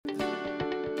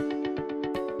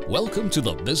Welcome to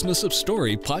the Business of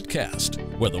Story podcast,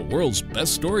 where the world's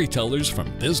best storytellers from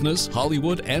business,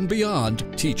 Hollywood, and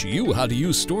beyond teach you how to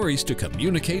use stories to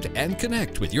communicate and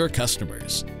connect with your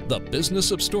customers. The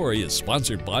Business of Story is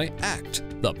sponsored by ACT,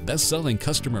 the best-selling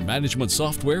customer management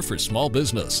software for small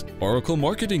business, Oracle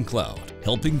Marketing Cloud,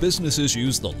 helping businesses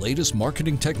use the latest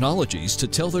marketing technologies to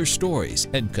tell their stories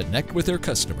and connect with their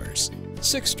customers.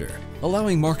 Sixter,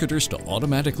 allowing marketers to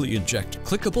automatically inject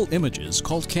clickable images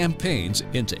called campaigns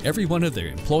into every one of their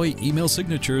employee email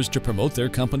signatures to promote their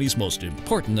company's most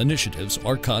important initiatives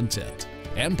or content.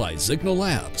 And by Signal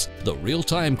Labs, the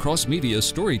real-time cross-media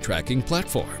story tracking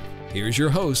platform. Here's your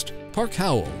host, Park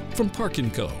Howell from Park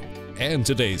 & Co. and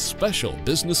today's special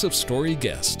Business of Story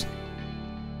guest.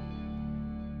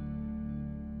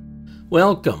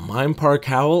 Welcome, I'm Park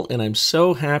Howell, and I'm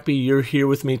so happy you're here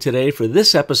with me today for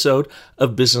this episode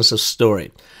of Business of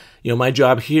Story. My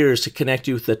job here is to connect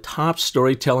you with the top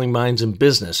storytelling minds in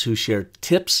business who share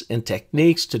tips and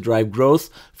techniques to drive growth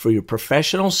for your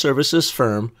professional services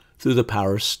firm through the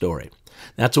power of story.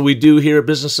 That's what we do here at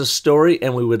Business of Story,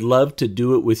 and we would love to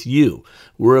do it with you.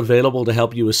 We're available to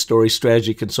help you with story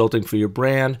strategy consulting for your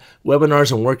brand,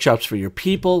 webinars and workshops for your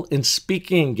people, and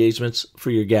speaking engagements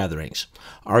for your gatherings.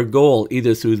 Our goal,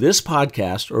 either through this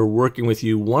podcast or working with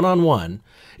you one-on-one,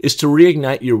 is to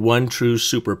reignite your one true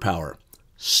superpower,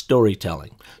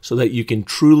 storytelling, so that you can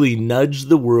truly nudge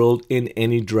the world in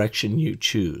any direction you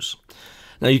choose.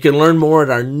 Now, you can learn more at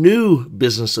our new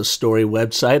Business of Story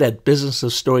website at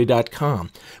businessofstory.com,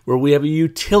 where we have a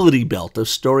utility belt of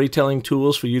storytelling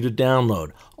tools for you to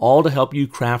download, all to help you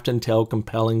craft and tell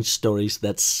compelling stories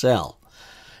that sell.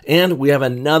 And we have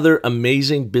another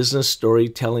amazing business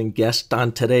storytelling guest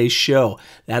on today's show.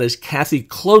 That is Kathy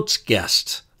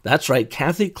Klotz-Guest. That's right,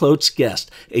 Kathy Klotz-Guest,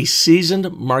 a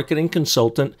seasoned marketing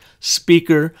consultant,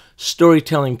 speaker,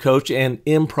 storytelling coach, and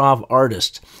improv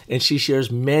artist. And she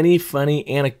shares many funny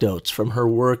anecdotes from her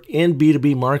work in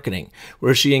B2B marketing,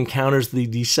 where she encounters the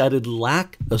decided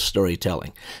lack of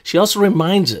storytelling. She also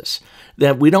reminds us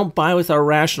that we don't buy with our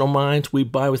rational minds, we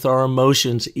buy with our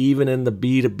emotions, even in the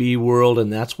B2B world,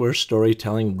 and that's where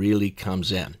storytelling really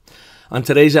comes in. On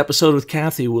today's episode with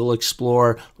Kathy, we'll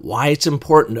explore why it's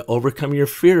important to overcome your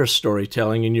fear of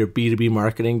storytelling in your B2B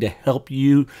marketing to help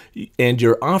you and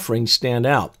your offering stand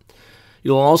out.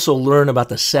 You'll also learn about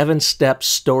the 7-step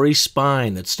story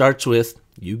spine that starts with,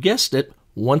 you guessed it,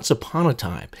 once upon a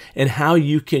time, and how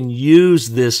you can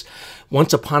use this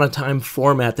once upon a time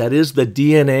format that is the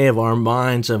DNA of our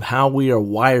minds of how we are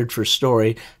wired for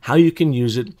story, how you can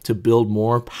use it to build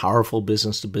more powerful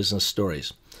business-to-business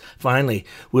stories. Finally,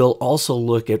 we'll also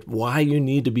look at why you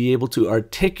need to be able to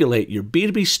articulate your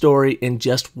B2B story in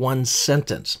just one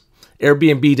sentence.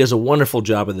 Airbnb does a wonderful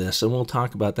job of this, and we'll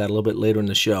talk about that a little bit later in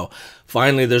the show.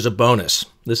 Finally, there's a bonus.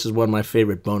 This is one of my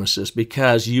favorite bonuses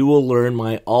because you will learn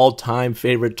my all-time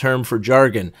favorite term for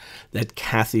jargon that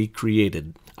Kathy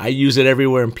created. I use it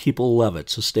everywhere and people love it,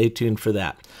 so stay tuned for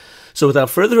that. So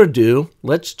without further ado,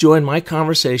 let's join my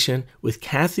conversation with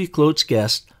Kathy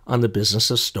Klotz-Guest on the Business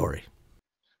of Story.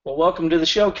 Well, welcome to the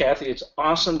show, Kathy. It's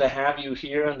awesome to have you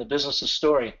here in the Business of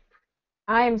Story.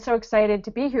 I am so excited to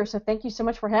be here, so thank you so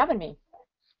much for having me.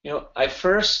 I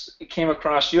first came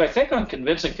across you, I think, on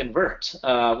Convince and Convert,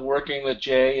 working with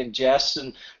Jay and Jess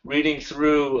and reading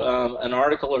through an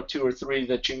article or two or three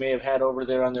that you may have had over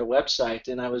there on their website,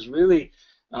 and I was really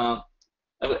I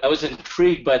was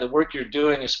intrigued by the work you're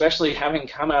doing, especially having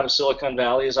come out of Silicon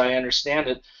Valley, as I understand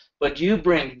it. But you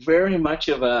bring very much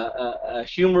of a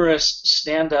humorous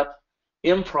stand-up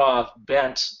improv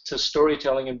bent to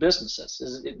storytelling in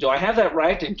businesses. Do I have that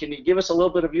right? And can you give us a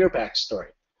little bit of your backstory?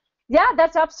 Yeah,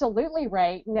 that's absolutely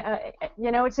right.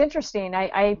 It's interesting.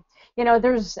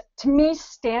 There's, to me,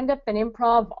 stand-up and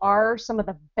improv are some of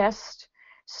the best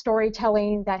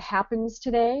storytelling that happens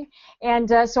today.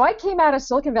 And so I came out of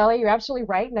Silicon Valley, you're absolutely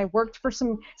right, and I worked for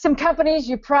some companies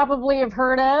you probably have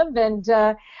heard of, and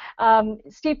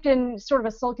steeped in sort of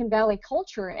a Silicon Valley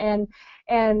culture. And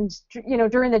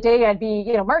during the day I'd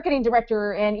be, marketing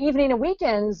director, and evening and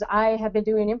weekends I have been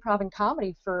doing improv and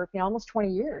comedy for, almost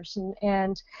 20 years.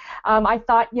 And I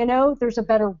thought, there's a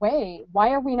better way.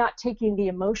 Why are we not taking the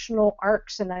emotional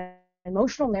arcs and the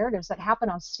emotional narratives that happen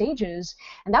on stages,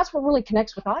 and that's what really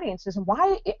connects with audiences, and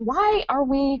why are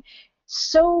we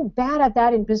so bad at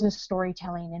that in business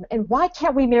storytelling, and why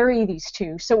can't we marry these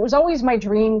two? So it was always my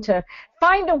dream to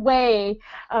find a way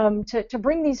to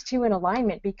bring these two in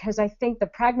alignment, because I think the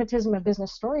pragmatism of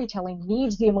business storytelling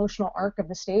needs the emotional arc of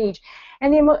the stage,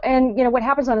 and what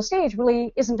happens on a stage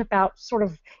really isn't about sort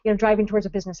of driving towards a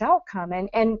business outcome,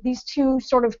 and these two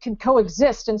sort of can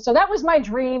coexist. And so that was my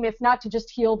dream, if not to just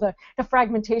heal the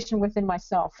fragmentation within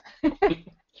myself.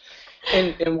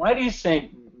 And why do you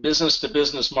think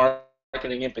business-to-business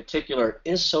marketing in particular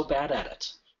is so bad at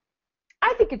it?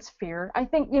 I think it's fear. I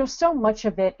think so much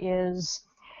of it is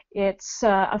it's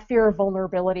a fear of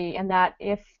vulnerability, and that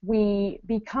if we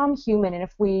become human and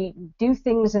if we do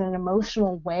things in an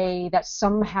emotional way, that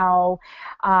somehow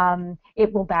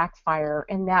it will backfire,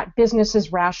 and that business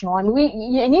is rational. And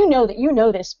you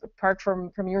know this apart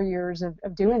from your years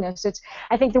of doing this.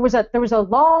 I think there was a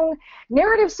long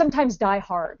narrative. Sometimes die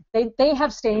hard. They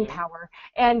have staying power,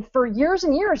 and for years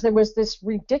and years there was this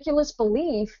ridiculous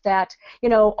belief that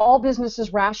all business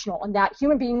is rational, and that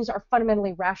human beings are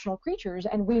fundamentally rational creatures,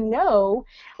 and we know,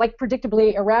 like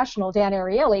Predictably Irrational, Dan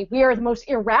Ariely, we are the most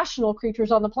irrational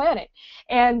creatures on the planet,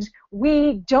 and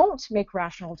we don't make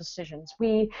rational decisions.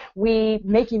 We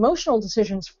make emotional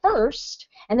decisions first,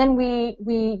 and then we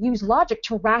use logic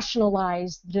to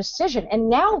rationalize the decision. And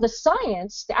now the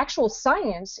actual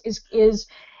science is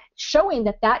showing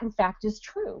that in fact is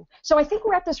true. So I think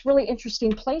we're at this really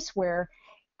interesting place where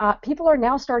people are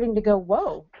now starting to go,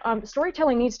 whoa,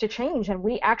 storytelling needs to change, and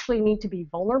we actually need to be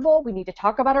vulnerable. We need to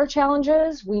talk about our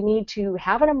challenges. We need to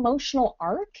have an emotional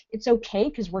arc. It's okay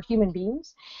because we're human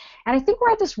beings. And I think we're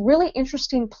at this really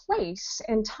interesting place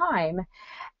and time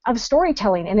of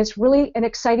storytelling, and it's really an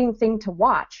exciting thing to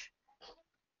watch.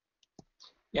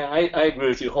 Yeah, I agree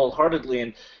with you wholeheartedly.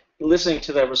 And listening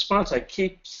to that response, I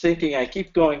keep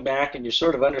going back, and you're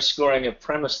sort of underscoring a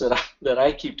premise that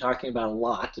I keep talking about a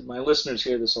lot, and my listeners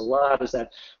hear this a lot, is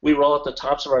that we roll at the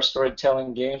tops of our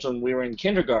storytelling games when we were in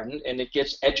kindergarten, and it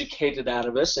gets educated out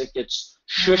of us, it gets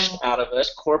shushed out of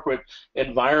us. Corporate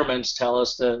environments tell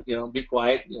us to, be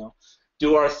quiet,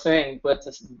 do our thing. But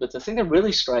the thing that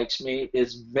really strikes me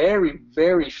is very,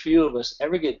 very few of us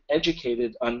ever get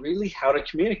educated on really how to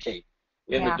communicate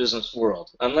in the business world,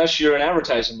 unless you're an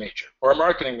advertising major or a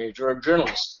marketing major or a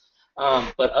journalist.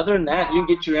 But other than that, you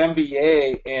can get your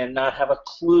MBA and not have a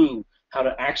clue how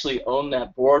to actually own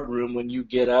that boardroom when you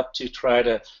get up to try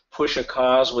to push a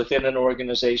cause within an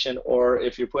organization, or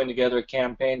if you're putting together a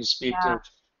campaign to speak to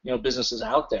businesses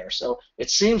out there. So it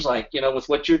seems like, with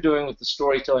what you're doing with the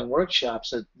storytelling workshops,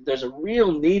 that there's a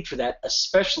real need for that,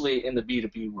 especially in the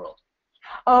B2B world.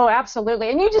 Oh, absolutely,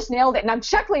 and you just nailed it. And I'm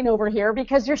chuckling over here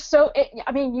because you're so.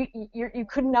 You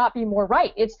could not be more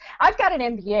right. I've got an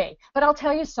MBA, but I'll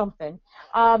tell you something.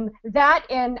 That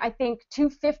and I think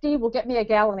 250 will get me a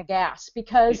gallon of gas,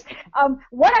 because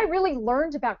what I really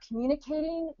learned about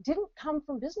communicating didn't come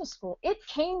from business school. It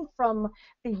came from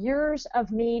the years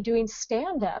of me doing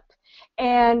stand-up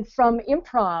and from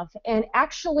improv and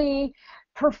actually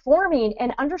performing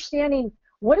and understanding.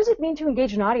 What does it mean to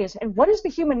engage an audience, and what is the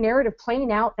human narrative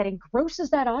playing out that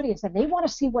engrosses that audience, and they want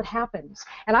to see what happens?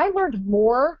 And I learned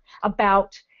more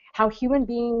about how human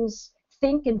beings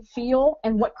think and feel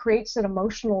and what creates an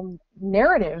emotional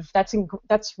narrative that's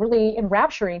really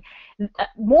enrapturing,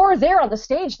 more there on the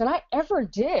stage than I ever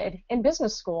did in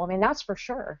business school. I mean, that's for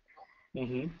sure.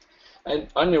 Mm-hmm. And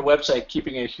on your website,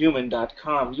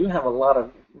 keepingahuman.com, you have a lot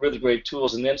of really great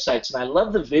tools and insights, and I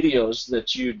love the videos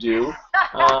that you do.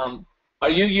 Are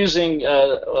you using,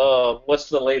 what's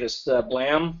the latest,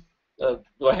 Blam?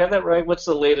 Do I have that right? What's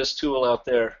the latest tool out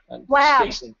there?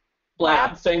 Blab.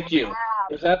 Blab, thank you.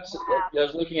 I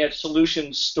was looking at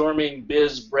solution storming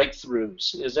biz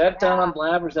breakthroughs. Is that done on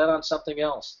Blab, or is that on something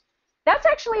else? That's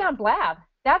actually on Blab.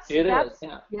 It is.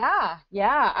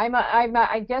 Yeah.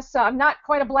 I guess I'm not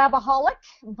quite a Blabaholic,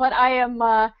 but I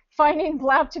am finding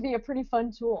Blab to be a pretty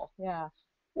fun tool. Yeah.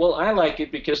 Well, I like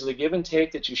it because of the give and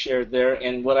take that you shared there,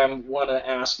 and what I want to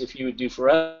ask if you would do for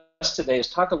us today is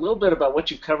talk a little bit about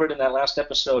what you covered in that last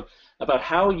episode about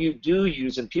how you do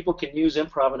use, and people can use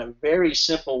improv in a very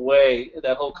simple way,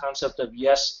 that whole concept of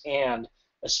yes and,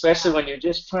 especially when you're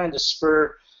just trying to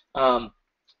spur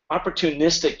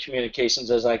opportunistic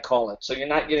communications, as I call it. So you're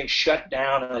not getting shut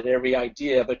down at every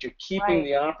idea, but you're keeping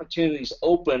the opportunities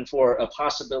open for a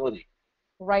possibility.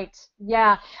 Right.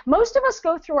 Yeah. Most of us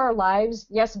go through our lives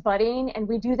yes butting, and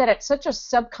we do that at such a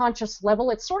subconscious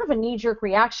level. It's sort of a knee-jerk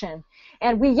reaction.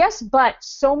 And we yes but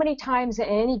so many times in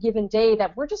any given day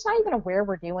that we're just not even aware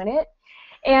we're doing it.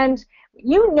 And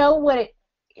you know what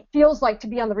it feels like to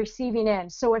be on the receiving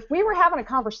end. So if we were having a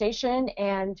conversation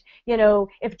and,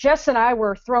 if Jess and I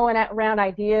were throwing around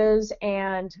ideas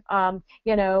and,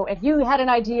 if you had an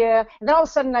idea and then all of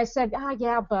a sudden I said,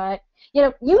 yeah, but,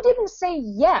 you didn't say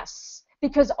yes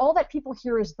because all that people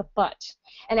hear is the but.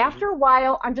 And after a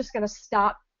while, I'm just going to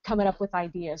stop coming up with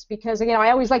ideas because I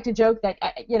always like to joke that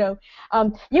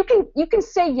you can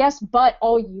say yes but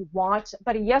all you want,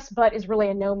 but a yes but is really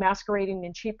a no masquerading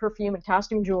in cheap perfume and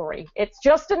costume jewelry. It's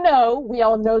just a no. We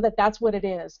all know that that's what it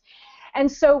is,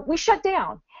 and so we shut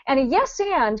down. And a yes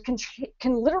and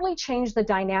can literally change the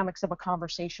dynamics of a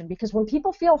conversation because when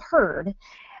people feel heard,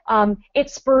 it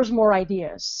spurs more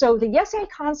ideas. So the yes and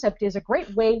concept is a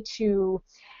great way to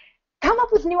come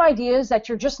up with new ideas that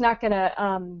you're just not going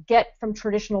to get from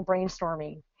traditional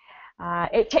brainstorming.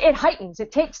 It heightens.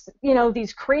 It takes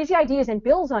these crazy ideas and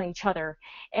builds on each other.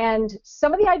 And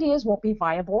some of the ideas won't be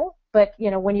viable, but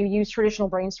when you use traditional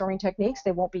brainstorming techniques,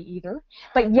 they won't be either.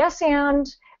 But yes and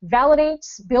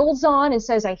validates, builds on, and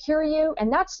says I hear you.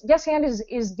 And that's yes and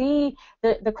is the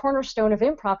cornerstone of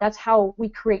improv. That's how we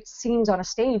create scenes on a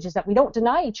stage. Is that we don't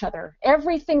deny each other.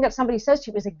 Everything that somebody says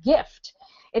to you is a gift.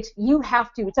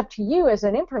 It's up to you as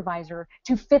an improviser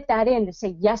to fit that in, to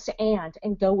say yes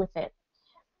and go with it.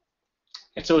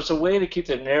 And so it's a way to keep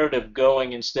the narrative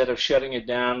going instead of shutting it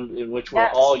down, in which we're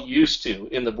all used to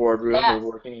in the boardroom or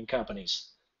working in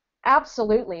companies.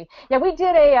 Absolutely. Yeah, we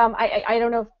did a, I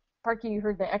don't know if, Parky, you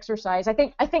heard the exercise. I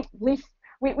think Leaf,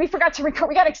 we forgot to record.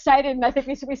 We got excited, and I think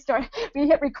we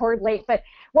hit record late. But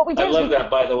what we did. I love that,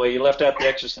 by the way. You left out the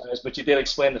exercise, but you did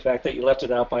explain the fact that you left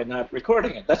it out by not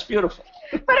recording it. That's beautiful.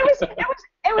 But it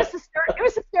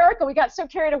was hysterical. We got so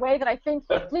carried away that I think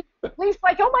Leaf's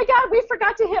like, oh my God, we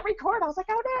forgot to hit record. I was like,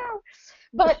 oh no.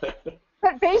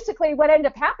 But basically what ended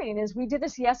up happening is we did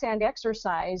this yes and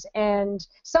exercise, and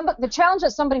the challenge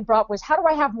that somebody brought was, how do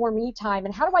I have more me time,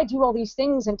 and how do I do all these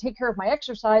things and take care of my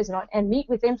exercise and meet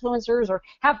with influencers or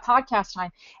have podcast time?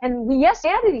 And we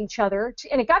yes-anded each other,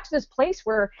 and it got to this place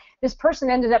where this person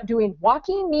ended up doing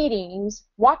walking meetings,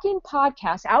 walking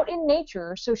podcasts out in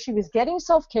nature, so she was getting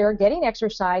self-care, getting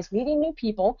exercise, meeting new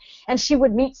people, and she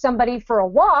would meet somebody for a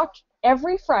walk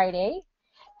every Friday,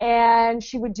 and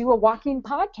she would do a walking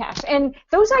podcast. And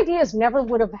those ideas never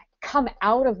would have come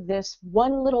out of this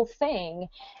one little thing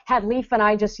had Leaf and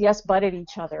I just yes-butted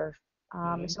each other.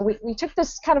 So we took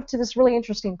this kind of to this really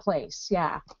interesting place,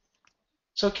 yeah.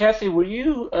 So Kathy, were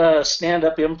you a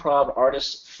stand-up improv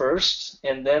artist first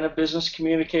and then a business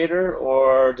communicator,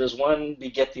 or does one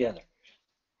beget the other?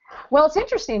 Well, it's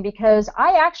interesting because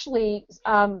I actually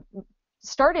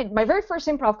started, my very first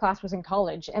improv class was in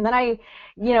college, and then I,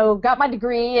 got my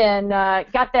degree and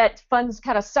got that funds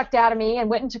kind of sucked out of me and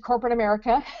went into corporate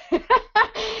America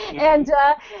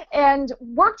and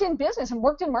worked in business and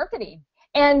worked in marketing.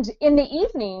 And in the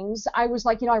evenings, I was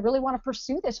like, I really want to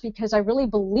pursue this because I really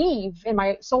believe in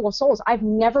my soul of souls. I've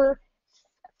never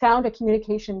found a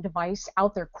communication device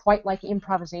out there quite like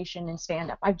improvisation and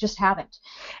stand-up. I just haven't.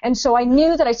 And so I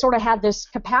knew that I sort of had this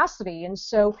capacity. And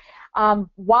so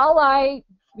while I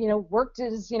worked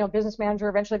as business manager,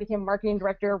 eventually became a marketing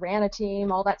director, ran a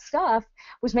team, all that stuff,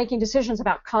 was making decisions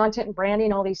about content and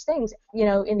branding, all these things.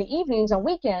 In the evenings, on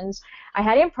weekends, I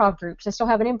had improv groups. I still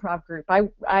have an improv group.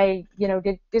 I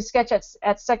did sketch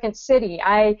at Second City.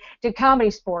 I did comedy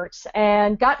sports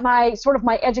and got my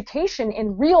education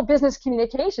in real business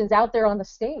communications out there on the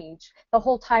stage the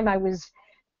whole time I was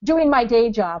doing my day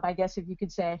job, I guess, if you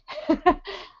could say.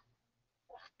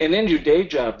 And in your day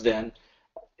job then,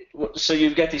 so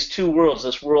you've got these two worlds,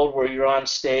 this world where you're on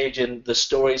stage and the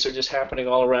stories are just happening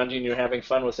all around you and you're having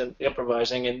fun with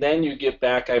improvising, and then you get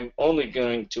back, I'm only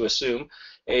going to assume,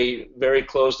 a very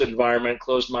closed environment,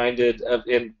 closed-minded,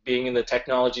 in being in the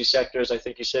technology sector, as I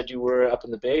think you said you were up in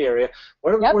the Bay Area.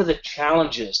 What were the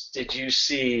challenges did you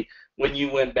see when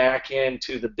you went back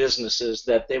into the businesses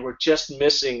that they were just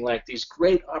missing, like these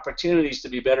great opportunities to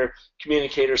be better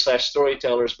communicators /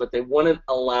 storytellers, but they wouldn't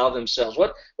allow themselves?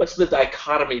 What's the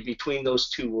dichotomy between those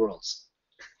two worlds?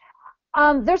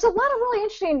 There's a lot of really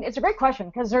interesting, it's a great question,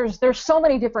 because there's so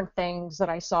many different things that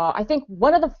I saw. I think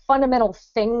one of the fundamental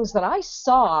things that I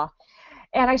saw,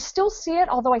 and I still see it,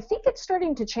 although I think it's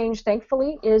starting to change,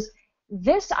 thankfully, is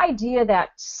this idea that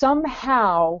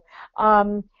somehow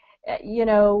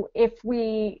if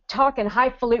we talk in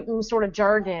highfalutin sort of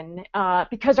jargon,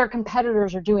 because our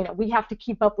competitors are doing it, we have to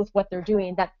keep up with what they're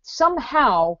doing, that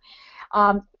somehow,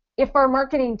 if our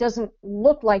marketing doesn't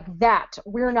look like that,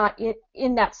 we're not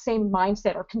in that same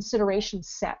mindset or consideration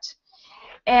set.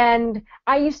 And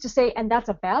I used to say, and that's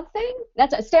a bad thing?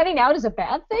 Standing out is a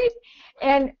bad thing?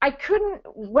 And I couldn't,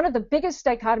 one of the biggest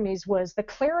dichotomies was the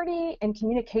clarity and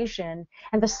communication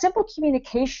and the simple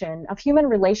communication of human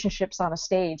relationships on a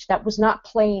stage that was not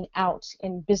playing out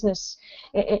in business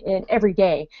in every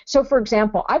day. So for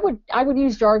example, I would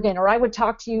use jargon, or I would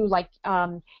talk to you like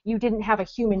you didn't have a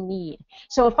human need.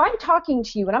 So if I'm talking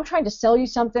to you and I'm trying to sell you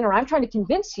something, or I'm trying to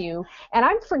convince you, and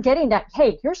I'm forgetting that,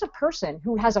 hey, here's a person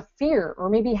who has a fear, or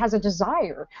maybe has a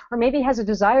desire, or maybe has a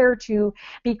desire to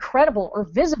be credible or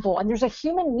visible, and there's a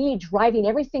human need driving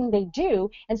everything they do,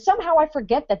 and somehow I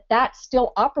forget that that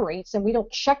still operates, and we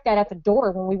don't check that at the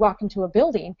door when we walk into a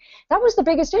building. That was the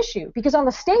biggest issue, because on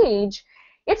the stage,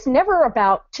 it's never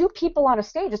about two people on a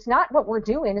stage. It's not what we're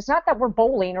doing. It's not that we're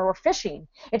bowling or we're fishing.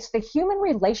 It's the human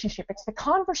relationship. It's the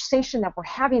conversation that we're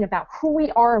having about who we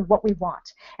are and what we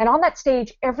want. And on that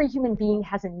stage, every human being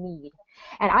has a need.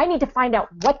 And I need to find out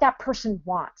what that person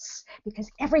wants,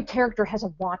 because every character has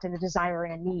a want and a desire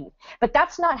and a need. But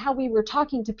that's not how we were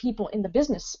talking to people in the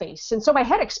business space. And so my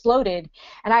head exploded,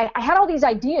 and I had all these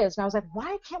ideas, and I was like,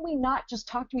 why can't we not just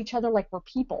talk to each other like we're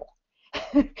people?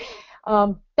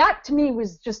 That to me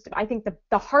was just, I think,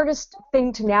 the hardest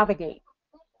thing to navigate.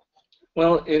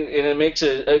 Well, and it makes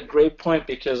a great point,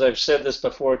 because I've said this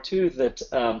before too, that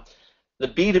the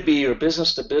B2B, or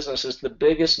business to business, is the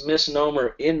biggest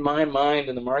misnomer in my mind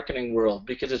in the marketing world,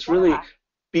 because it's really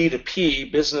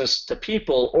B2P, business to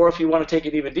people, or if you want to take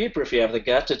it even deeper, if you have the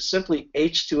guts, it's simply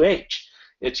H2H.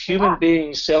 It's human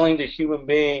beings selling to human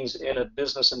beings in a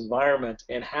business environment.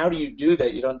 And how do you do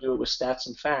that? You don't do it with stats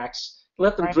and facts.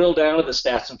 Let them drill down to the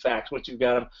stats and facts once you've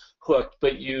got them hooked,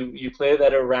 but you play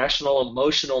that irrational,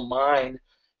 emotional mind,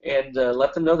 and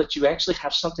let them know that you actually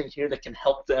have something here that can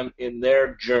help them in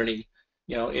their journey,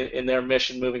 in their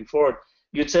mission moving forward.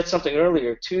 You had said something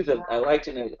earlier too that I liked,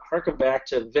 and I harken back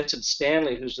to Vincent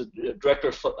Stanley, who's the director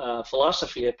of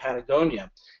philosophy at Patagonia,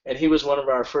 and he was one of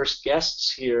our first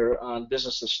guests here on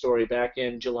Business of Story back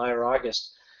in July or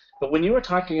August. But when you were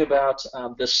talking about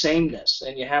the sameness,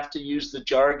 and you have to use the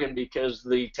jargon because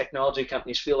the technology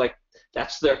companies feel like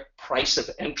that's their price of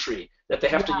entry, that they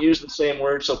have to use the same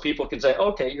word so people can say,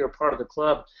 okay, you're a part of the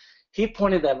club. He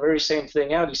pointed that very same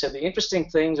thing out. He said the interesting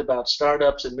things about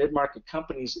startups and mid-market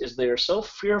companies is they are so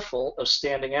fearful of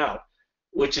standing out,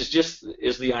 which is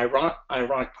the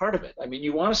ironic part of it. I mean,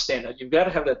 you want to stand out. You've got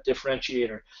to have that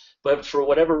differentiator. But for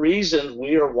whatever reason,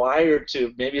 we are wired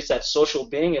to, maybe it's that social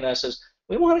being in us, is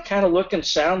we want to kind of look and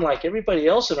sound like everybody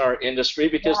else in our industry,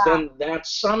 because then that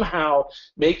somehow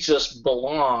makes us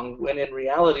belong, when in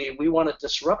reality we want to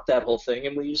disrupt that whole thing,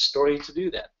 and we use story to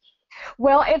do that.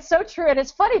 Well, it's so true, and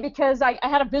it's funny because I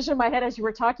had a vision in my head as you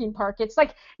were talking, Park. It's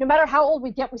like no matter how old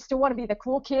we get, we still want to be the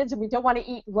cool kids, and we don't want to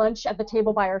eat lunch at the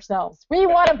table by ourselves. We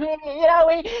want to be,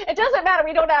 it doesn't matter.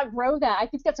 We don't outgrow that. I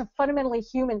think that's a fundamentally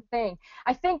human thing.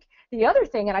 I think the other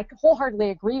thing, and I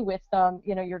wholeheartedly agree with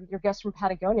your guest from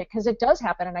Patagonia, because it does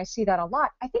happen, and I see that a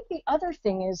lot. I think the other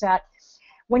thing is that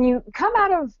when you come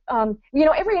out of,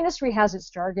 every industry has its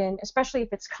jargon, especially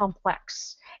if it's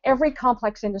complex. Every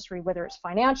complex industry, whether it's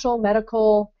financial,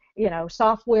 medical,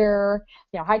 software,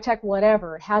 high tech,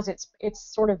 whatever, it has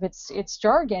its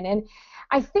jargon. And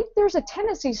I think there's a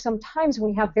tendency sometimes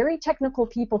when you have very technical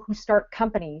people who start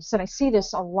companies, and I see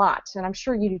this a lot, and I'm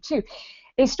sure you do too.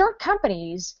 They start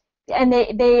companies, and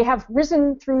they have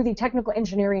risen through the technical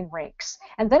engineering ranks,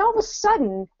 and then all of a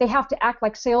sudden they have to act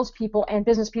like salespeople and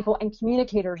business people and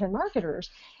communicators and marketers,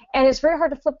 and it's very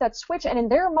hard to flip that switch. And in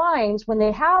their minds, when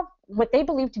they have what they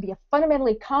believe to be a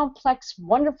fundamentally complex,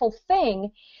 wonderful thing,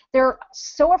 they're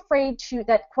so afraid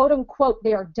that quote unquote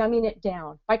they are dumbing it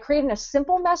down. By creating a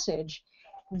simple message,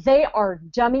 they are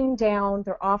dumbing down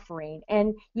their offering,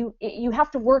 and you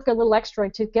have to work a little extra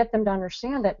to get them to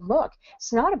understand that, look,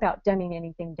 it's not about dumbing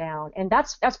anything down, and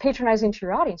that's patronizing to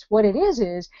your audience. What it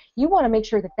is you want to make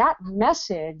sure that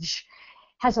message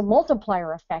has a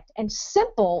multiplier effect, and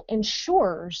simple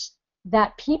ensures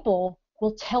that people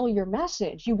will tell your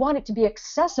message. You want it to be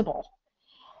accessible,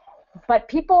 but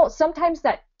people, sometimes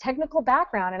that technical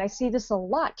background, and I see this a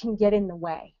lot, can get in the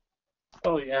way.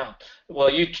 Oh yeah.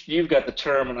 Well, you've got the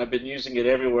term, and I've been using it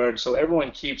everywhere, and so everyone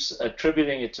keeps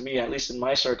attributing it to me, at least in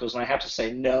my circles, and I have to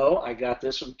say, no, I got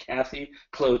this from Kathy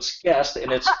Klotz-Guest,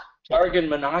 and it's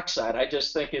jargon-monoxide. I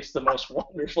just think it's the most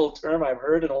wonderful term I've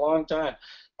heard in a long time.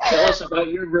 Tell us about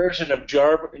your version of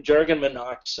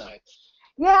jargon-monoxide.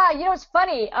 Yeah, it's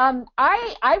funny.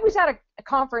 I was at a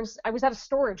conference. I was at a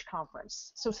storage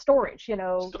conference. So storage,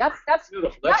 that's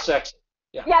beautiful. That's sexy.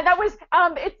 Yeah. Yeah, that was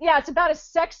it's about as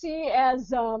sexy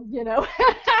as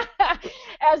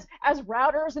as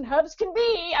routers and hubs can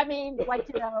be. I mean,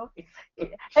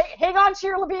 hang on to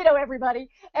your libido, everybody.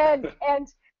 And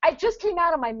it just came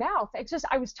out of my mouth.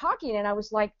 I was talking and I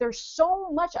was like, there's so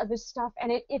much of this stuff,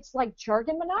 and it's like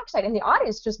jargon monoxide, and the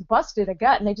audience just busted a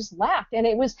gut and they just laughed. And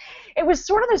it was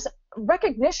sort of this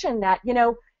recognition that,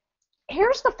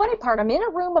 here's the funny part. I'm in a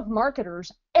room of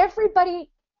marketers. Everybody,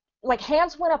 like,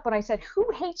 hands went up when I said,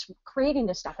 who hates creating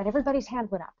this stuff? And everybody's hand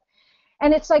went up.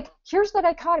 And it's like, here's the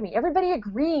dichotomy. Everybody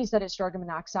agrees that it's jargon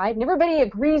monoxide, and everybody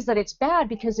agrees that it's bad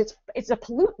because it's a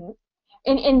pollutant.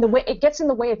 In the way it gets in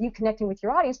the way of you connecting with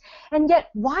your audience, and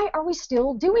yet why are we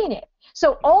still doing it?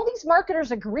 So all these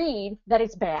marketers agreed that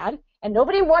it's bad, and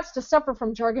nobody wants to suffer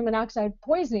from jargon monoxide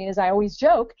poisoning, as I always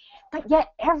joke, but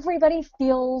yet everybody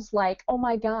feels like, oh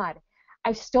my God,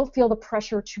 I still feel the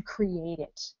pressure to create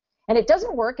it. And it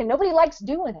doesn't work, and nobody likes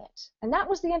doing it. And that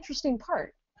was the interesting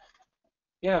part.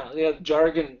 Yeah,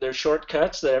 jargon, they're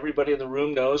shortcuts that everybody in the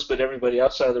room knows, but everybody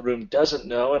outside of the room doesn't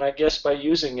know. And I guess by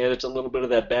using it, it's a little bit of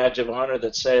that badge of honor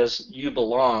that says you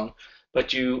belong,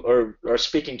 but you are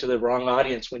speaking to the wrong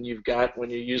audience when you're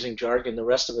using jargon. The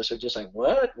rest of us are just like,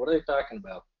 what? What are they talking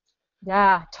about?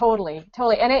 Yeah, totally.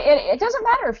 And it doesn't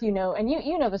matter if you know, and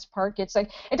you know this, Park. It's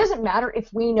like, it doesn't matter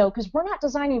if we know, because we're not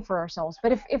designing for ourselves.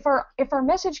 But if our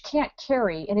message can't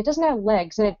carry, and it doesn't have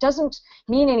legs, and it doesn't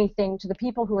mean anything to the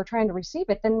people who are trying to receive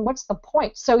it, then what's the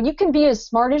point? So you can be as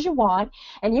smart as you want,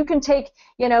 and you can take,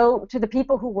 to the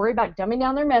people who worry about dumbing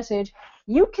down their message,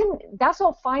 that's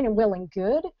all fine and well and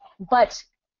good. But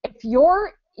if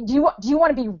do you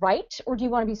want to be right, or do you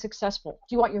want to be successful?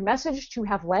 Do you want your message to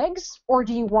have legs, or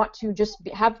do you want to just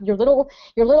have your little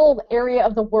area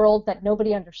of the world that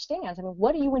nobody understands? I mean,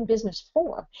 what are you in business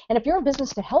for? And if you're in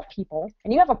business to help people,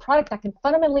 and you have a product that can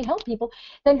fundamentally help people,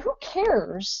 then who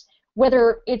cares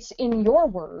whether it's in your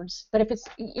words? But if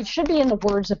it should be in the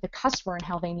words of the customer and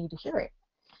how they need to hear it.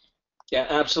 Yeah,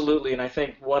 absolutely. And I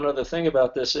think one other thing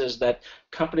about this is that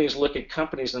companies look at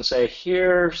companies and say,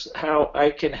 here's how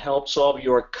I can help solve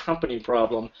your company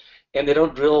problem. And they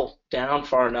don't drill down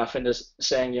far enough into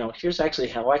saying, here's actually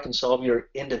how I can solve your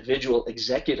individual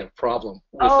executive problem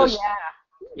with this.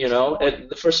 Yeah.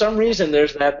 And for some reason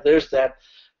there's that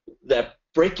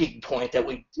breaking point that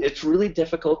it's really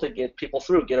difficult to get people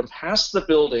through, get them past the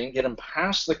building, get them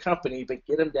past the company, but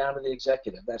get them down to the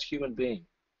executive, that human being.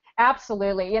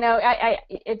 Absolutely.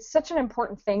 It's such an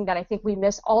important thing that I think we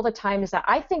miss all the time, is that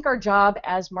I think our job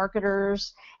as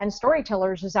marketers and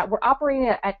storytellers is that we're operating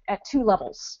at two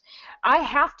levels.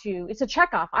 It's a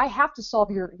checkoff. I have to solve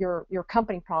your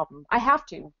company problem. I have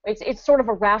to. It's sort of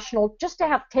irrational just to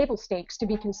have table stakes to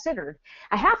be considered.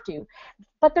 I have to.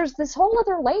 But there's this whole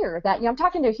other layer that, I'm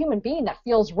talking to a human being that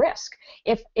feels risk.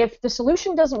 If the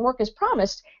solution doesn't work as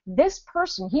promised, this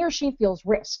person, he or she, feels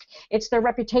risk. It's their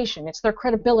reputation, it's their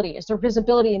credibility, it's their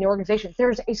visibility in the organization.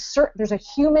 There's a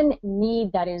human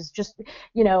need that is just,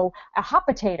 a hot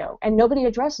potato, and nobody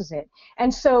addresses it.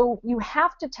 And so you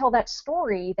have to tell that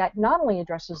story that not only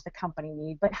addresses the company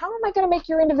need, but how am I going to make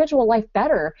your individual life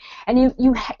better? And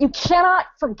you cannot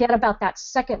forget about that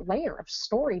second layer of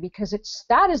story, because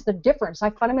that is the difference,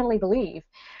 I fundamentally believe,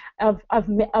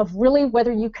 of really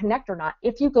whether you connect or not,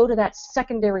 if you go to that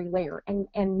secondary layer.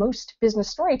 And most business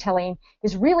storytelling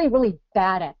is really, really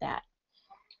bad at that.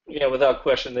 Yeah, without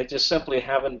question. They just simply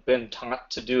haven't been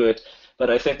taught to do it. But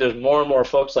I think there's more and more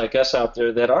folks like us out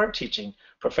there that are teaching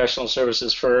professional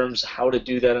services firms how to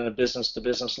do that on a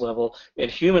business-to-business level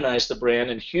and humanize the brand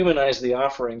and humanize the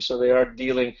offering, so they are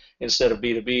dealing, instead of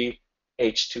B2B,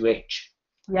 H2H.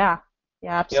 Yeah,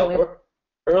 absolutely.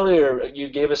 Earlier, you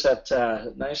gave us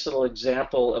that nice little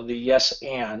example of the yes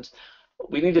and.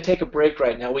 We need to take a break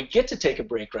right now. We get to take a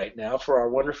break right now for our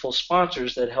wonderful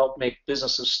sponsors that help make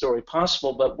Business of Story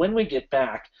possible. But when we get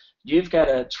back, you've got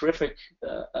a terrific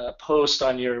post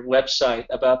on your website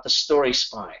about the story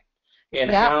spine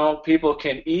and how people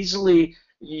can easily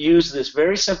use this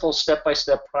very simple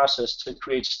step-by-step process to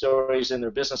create stories in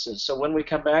their businesses. So when we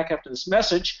come back after this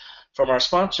message from our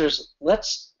sponsors,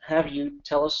 let's have you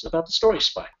tell us about the story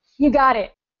spine. You got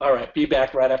it. All right, be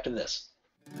back right after this.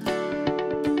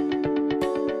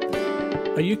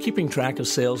 Are you keeping track of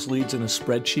sales leads in a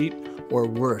spreadsheet, or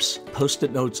worse,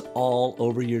 Post-it notes all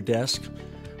over your desk?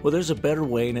 Well, there's a better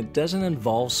way, and it doesn't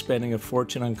involve spending a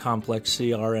fortune on complex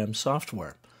CRM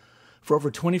software. For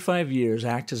over 25 years,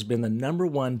 ACT has been the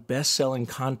 #1 best-selling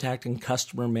contact and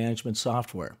customer management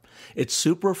software. It's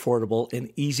super affordable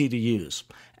and easy to use.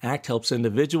 ACT helps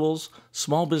individuals,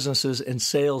 small businesses, and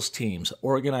sales teams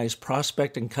organize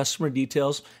prospect and customer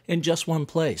details in just one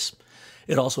place.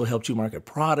 It also helps you market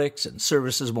products and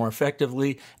services more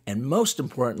effectively, and most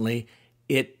importantly,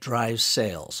 it drives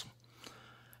sales.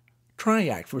 Try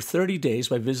ACT for 30 days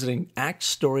by visiting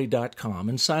actstory.com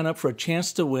and sign up for a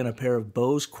chance to win a pair of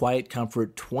Bose Quiet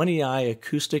Comfort 20i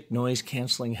acoustic noise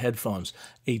canceling headphones,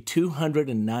 a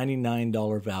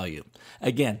 $299 value.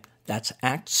 Again, that's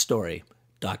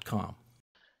actstory.com.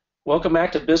 Welcome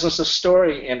back to Business of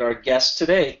Story, and our guest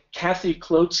today, Kathy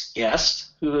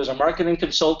Klotz-Guest, who is a marketing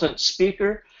consultant,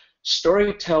 speaker,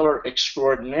 storyteller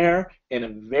extraordinaire, and a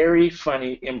very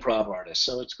funny improv artist.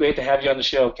 So it's great to have you on the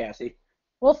show, Kathy.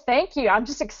 Well, thank you. I'm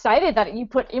just excited that you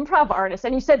put improv artist,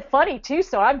 and you said funny too,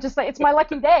 so I'm just like, it's my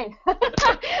lucky day.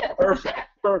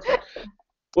 Perfect.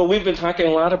 Well, we've been talking a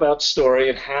lot about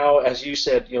story and how, as you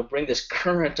said, bring this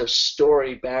current of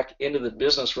story back into the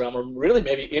business realm, or really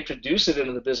maybe introduce it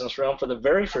into the business realm for the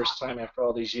very first time after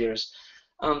all these years.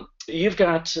 You've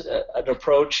got an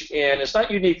approach, and it's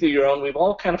not uniquely your own. We've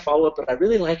all kind of followed it, but I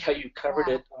really like how you covered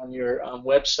it on your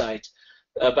website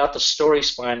about the story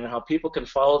spine and how people can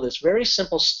follow this very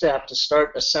simple step to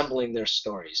start assembling their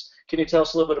stories. Can you tell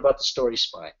us a little bit about the story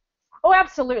spine? Oh,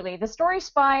 absolutely. The story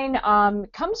spine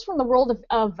comes from the world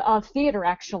of theater,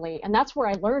 actually, and that's where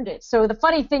I learned it. So the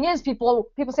funny thing is, people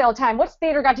say all the time, what's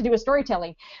theater got to do with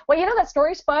storytelling? Well, that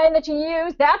story spine that you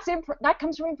use, that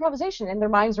comes from improvisation, and their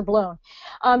minds are blown.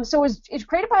 So it's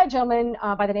created by a gentleman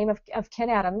by the name of Kenn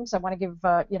Adams. I want to give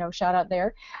shout out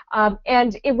there.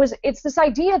 And it's this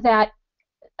idea that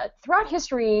throughout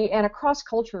history and across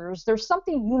cultures, there's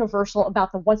something universal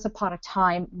about the once upon a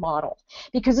time model,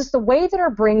 because it's the way that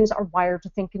our brains are wired to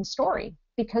think in story,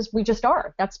 because we just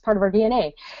are. That's part of our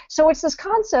DNA. So it's this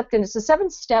concept, and it's a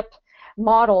 7-step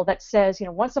model that says,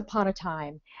 once upon a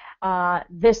time,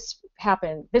 this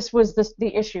happened. This was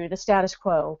the issue, the status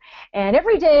quo. And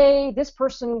every day, this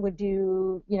person would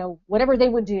do, whatever they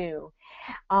would do.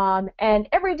 And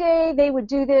every day they would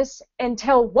do this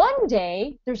until one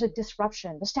day there's a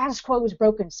disruption. The status quo is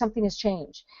broken. Something has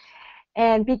changed.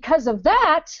 And because of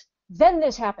that, then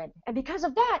this happened. And because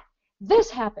of that, this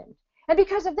happened. And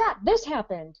because of that, this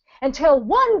happened. Until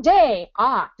one day,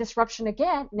 disruption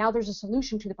again. Now there's a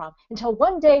solution to the problem. Until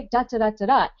one day, ...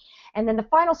 And then the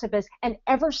final step is, and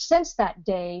ever since that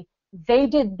day, they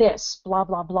did this, blah,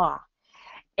 blah, blah.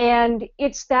 And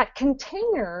it's that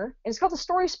container, and it's called the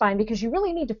story spine because you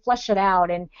really need to flesh it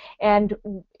out. And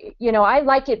I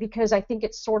like it because I think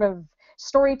it's sort of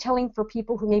storytelling for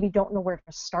people who maybe don't know where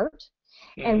to start.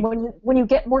 Mm-hmm. And when you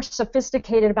get more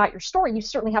sophisticated about your story, you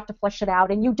certainly have to flesh it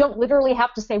out. And you don't literally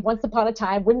have to say once upon a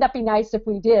time, wouldn't that be nice if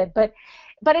we did? But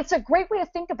it's a great way to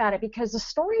think about it, because the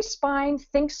story spine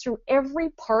thinks through every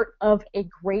part of a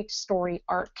great story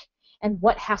arc and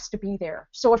what has to be there.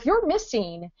 So if you're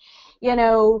missing,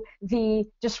 the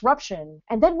disruption,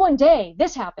 and then one day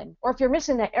this happened, or if you're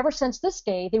missing that ever since this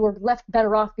day they were left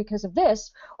better off because of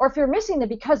this, or if you're missing the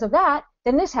because of that,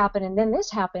 then this happened and then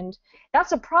this happened,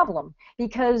 that's a problem,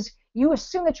 because you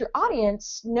assume that your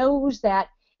audience knows that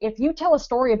if you tell a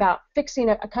story about fixing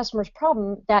a customer's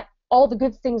problem, that all the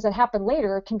good things that happen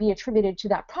later can be attributed to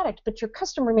that product, but your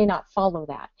customer may not follow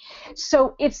that.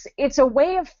 So it's a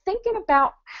way of thinking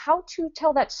about how to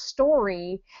tell that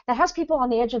story that has people on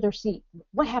the edge of their seat.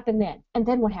 What happened then? And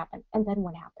then what happened? And then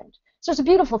what happened? So it's a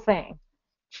beautiful thing.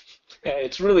 Yeah,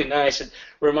 it's really nice. It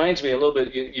reminds me a little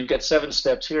bit, you've got 7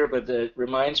 steps here, but it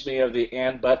reminds me of the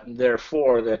and, but, and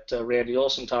therefore that Randy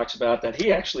Olson talks about, that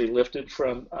he actually lifted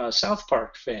from South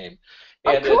Park fame.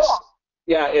 And cool.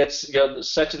 It's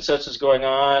such and such is going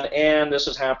on, and this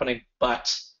is happening,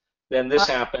 but then this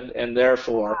happened, and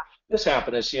therefore this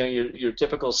happened. It's your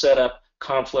typical setup,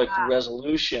 conflict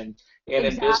resolution, and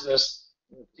exactly.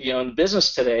 In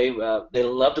business today, they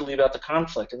love to leave out the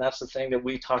conflict, and that's the thing that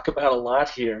we talk about a lot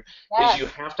here. Yes. Is you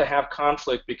have to have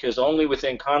conflict, because only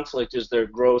within conflict is there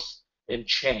growth and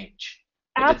change,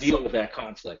 and to deal with that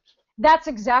conflict. That's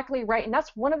exactly right, and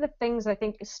that's one of the things I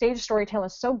think stage storytelling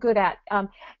is so good at.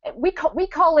 We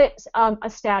call it a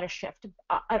status shift,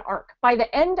 an arc. By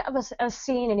the end of a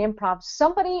scene in improv,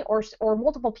 somebody or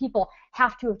multiple people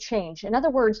have to have changed. In other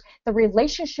words, the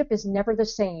relationship is never the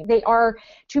same. They are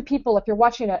two people. If you're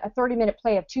watching a 30-minute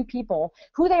play of two people,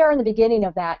 who they are in the beginning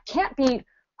of that can't be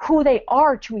who they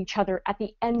are to each other at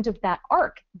the end of that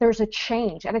arc. There's a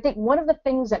change, and I think one of the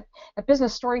things that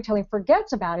business storytelling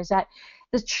forgets about is that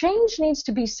the change needs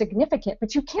to be significant,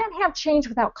 but you can't have change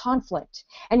without conflict.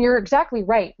 And you're exactly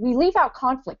right. We leave out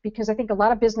conflict because I think a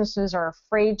lot of businesses are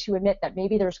afraid to admit that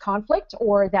maybe there's conflict,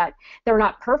 or that they're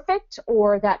not perfect,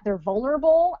 or that they're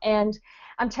vulnerable. And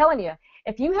I'm telling you,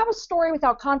 if you have a story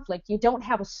without conflict, you don't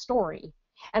have a story.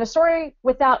 And a story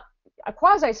without a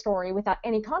quasi story without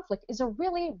any conflict is a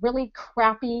really, really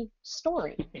crappy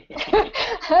story.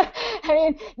 I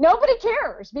mean, nobody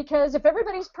cares, because if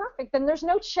everybody's perfect, then there's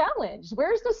no challenge.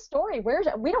 Where's the story?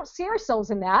 We don't see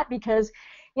ourselves in that, because,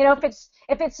 you know,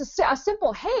 if it's a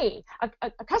simple, hey,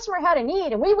 a customer had a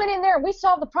need and we went in there and we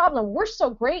solved the problem, we're so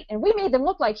great and we made them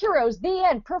look like heroes, the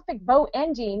end, perfect bow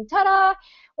ending, ta-da.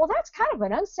 Well, that's kind of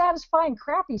an unsatisfying,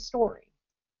 crappy story.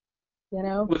 You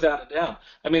know? Without a doubt.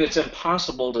 I mean, it's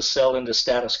impossible to sell into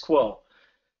status quo.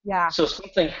 Yeah. So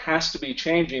something has to be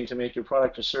changing to make your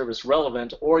product or service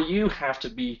relevant, or you have to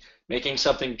be making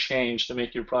something change to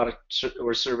make your product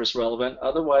or service relevant.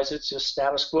 Otherwise, it's just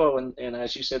status quo. And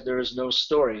as you said, there is no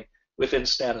story within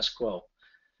status quo.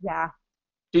 Yeah.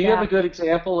 Do you have a good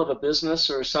example of a business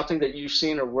or something that you've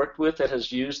seen or worked with that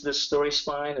has used this story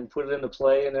spine and put it into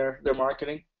play in their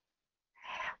marketing?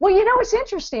 Well, you know, it's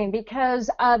interesting, because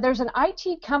there's an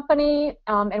IT company,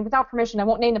 and without permission, I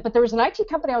won't name it, but there was an IT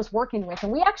company I was working with,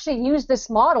 and we actually used this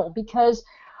model because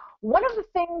one of the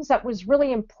things that was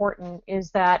really important is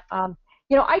that,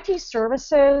 you know, IT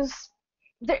services,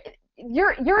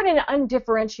 you're in an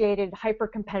undifferentiated,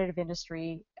 hyper-competitive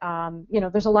industry. You know,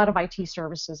 there's a lot of IT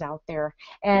services out there,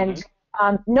 and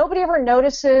nobody ever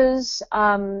notices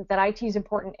that IT is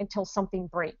important until something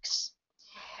breaks.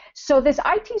 So this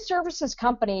IT services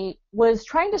company was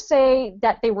trying to say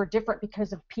that they were different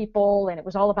because of people, and it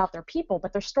was all about their people,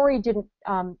 but their story didn't,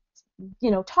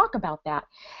 you know, talk about that.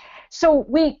 So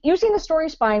using the story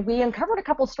spine, we uncovered a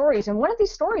couple stories, and one of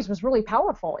these stories was really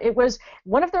powerful. It was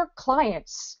one of their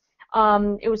clients.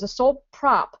 It was a sole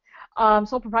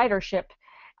proprietorship.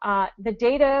 The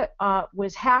data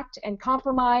was hacked and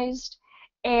compromised.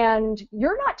 And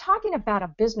you're not talking about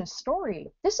a business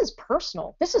story. This is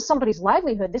personal. This is somebody's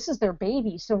livelihood. This is their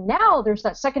baby. So now there's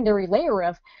that secondary layer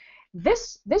of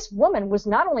this woman was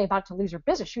not only about to lose her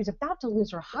business, she was about to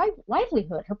lose her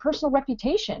livelihood, her personal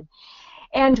reputation.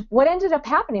 And what ended up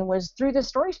happening was, through the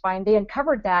story spine, they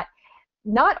uncovered that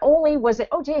not only was it,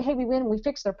 oh, hey, we win, we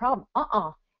fixed their problem.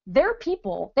 Their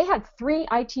people, they had 3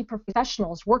 IT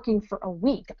professionals working for a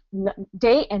week,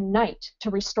 day and night, to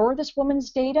restore this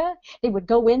woman's data. They would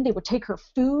go in, they would take her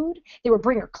food, they would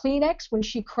bring her Kleenex when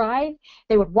she cried,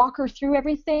 they would walk her through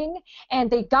everything, and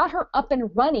they got her up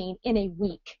and running in a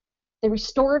week. They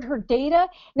restored her data.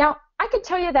 Now, I could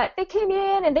tell you that they came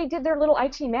in and they did their little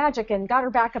IT magic and got her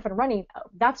back up and running.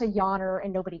 That's a yawner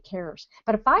and nobody cares.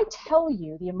 But if I tell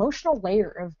you the emotional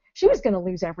layer of, she was going to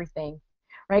lose everything,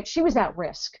 right? She was at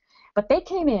risk. But they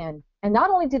came in, and not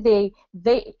only did they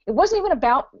it wasn't even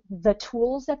about the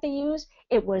tools that they used,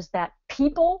 it was that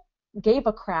people gave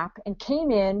a crap and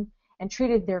came in and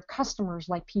treated their customers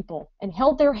like people and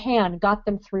held their hand, got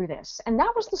them through this. And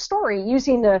that was the story,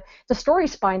 using the story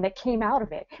spine that came out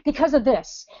of it. Because of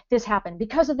this happened.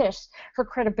 Because of this, her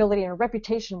credibility and her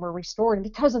reputation were restored. And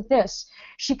because of this,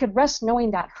 she could rest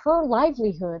knowing that her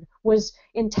livelihood was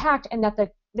intact and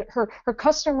that her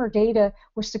customer data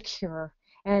was secure.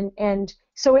 And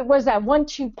so it was that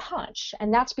 1-2 punch,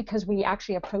 and that's because we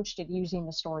actually approached it using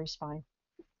the story spine.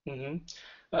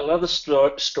 I love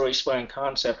the story spine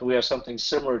concept. We have something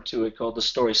similar to it called the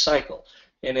story cycle,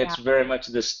 and it's very much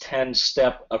this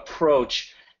 10-step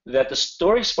approach that the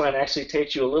story spine actually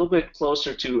takes you a little bit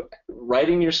closer to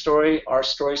writing your story. Our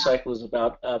story cycle is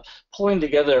about pulling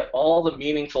together all the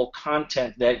meaningful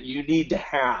content that you need to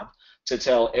have to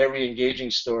tell every engaging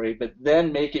story, but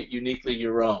then make it uniquely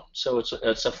your own. So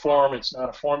it's a form, it's not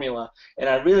a formula. And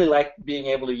I really like being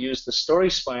able to use the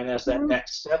story spine as that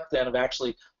next step then of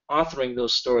actually authoring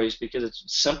those stories, because it's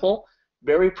simple,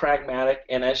 very pragmatic,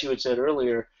 and as you had said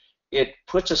earlier, it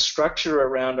puts a structure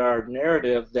around our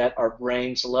narrative that our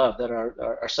brains love, that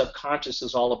our subconscious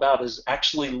is all about, is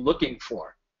actually looking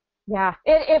for. Yeah,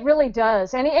 it really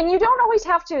does, and you don't always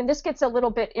have to. And this gets a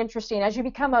little bit interesting as you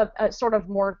become a sort of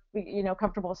more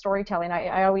comfortable with storytelling.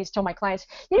 I always tell my clients,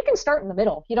 you can start in the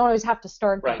middle. You don't always have to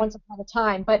start once upon a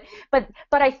time. But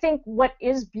I think what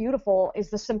is beautiful is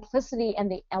the simplicity and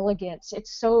the elegance.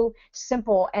 It's so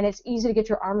simple and it's easy to get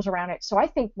your arms around it. So I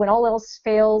think when all else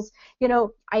fails,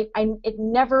 it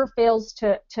never fails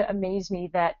to amaze me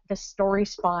that the story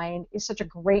spine is such a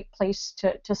great place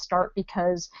to start,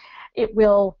 because it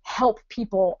will help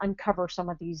people uncover some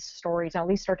of these stories and at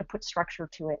least start to put structure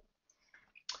to it.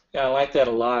 Yeah, I like that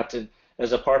a lot. And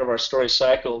as a part of our story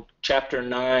cycle, chapter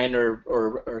 9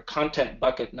 or content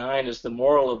bucket 9 is the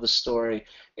moral of the story.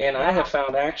 And I have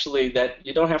found actually that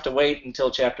you don't have to wait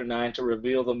until chapter 9 to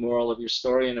reveal the moral of your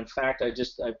story. And in fact, I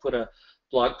put a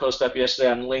blog post up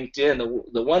yesterday on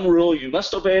LinkedIn, the one rule you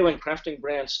must obey when crafting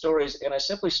brand stories, and I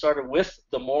simply started with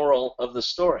the moral of the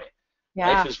story.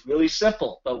 Yeah. Life is really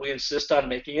simple, but we insist on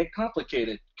making it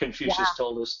complicated, Confucius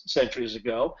told us centuries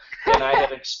ago. And I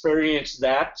had experienced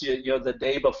that the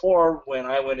day before when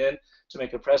I went in to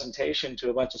make a presentation to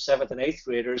a bunch of 7th and 8th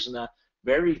graders in a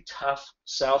very tough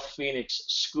South Phoenix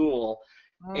school.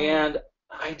 And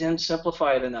I didn't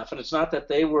simplify it enough. And it's not that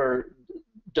they were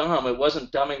dumb. It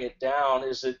wasn't dumbing it down.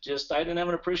 Is it just I didn't have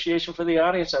an appreciation for the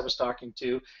audience I was talking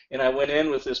to, and I went in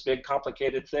with this big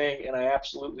complicated thing, and I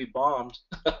absolutely bombed.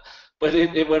 But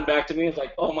it went back to me. It's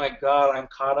like, oh my God, I'm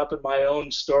caught up in my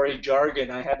own story jargon.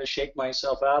 I had to shake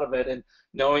myself out of it. And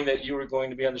knowing that you were going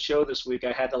to be on the show this week,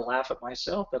 I had to laugh at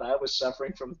myself that I was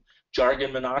suffering from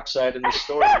jargon-monoxide in the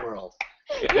story world.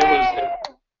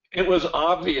 It was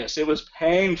obvious. It was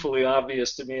painfully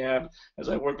obvious to me as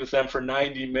I worked with them for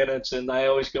 90 minutes, and I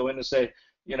always go in and say,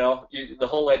 the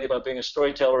whole idea about being a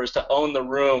storyteller is to own the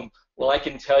room. Well, I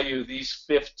can tell you these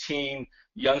 15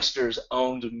 youngsters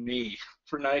owned me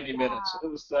for 90 minutes.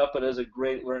 It was tough, but it was a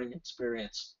great learning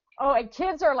experience. Oh, and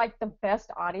kids are like the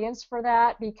best audience for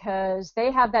that because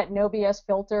they have that no BS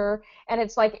filter, and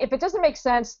it's like if it doesn't make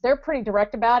sense, they're pretty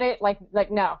direct about it. Like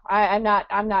no, I'm not,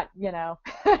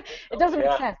 it doesn't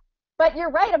make sense. But you're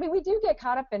right. I mean, we do get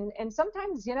caught up, and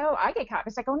sometimes, I get caught.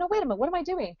 It's like, oh no, wait a minute, what am I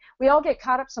doing? We all get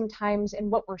caught up sometimes in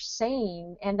what we're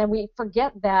saying, and then we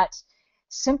forget that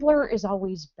simpler is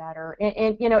always better.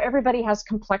 And everybody has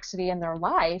complexity in their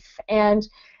life, and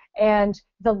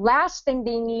the last thing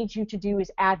they need you to do is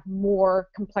add more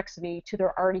complexity to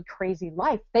their already crazy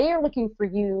life. They are looking for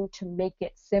you to make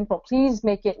it simple. Please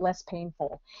make it less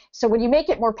painful. So when you make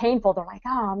it more painful, they're like,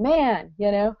 oh man,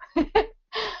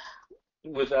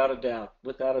 Without a doubt,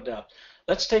 without a doubt.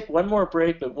 Let's take one more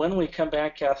break, but when we come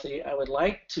back, Kathy, I would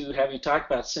like to have you talk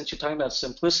about, since you're talking about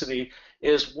simplicity,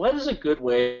 is what is a good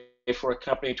way for a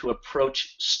company to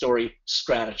approach story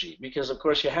strategy? Because, of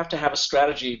course, you have to have a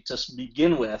strategy to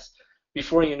begin with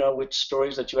before you know which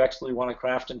stories that you actually want to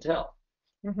craft and tell.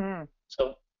 Mm-hmm.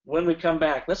 So when we come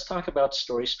back, let's talk about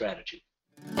story strategy.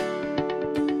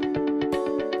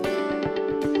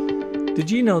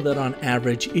 Did you know that on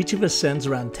average, each of us sends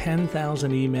around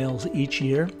 10,000 emails each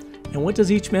year? And what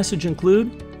does each message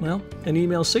include? Well, an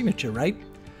email signature, right?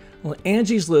 Well,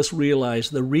 Angie's List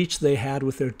realized the reach they had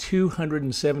with their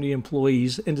 270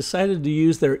 employees and decided to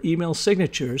use their email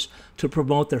signatures to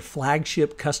promote their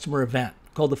flagship customer event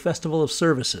called the Festival of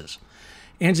Services.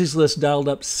 Angie's List dialed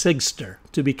up Sigster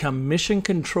to become mission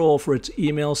control for its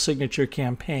email signature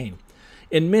campaign.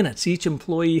 In minutes, each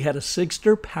employee had a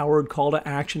Sigster-powered call to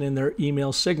action in their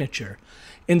email signature.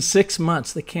 In 6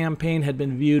 months, the campaign had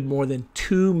been viewed more than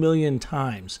 2 million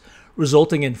times,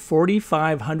 resulting in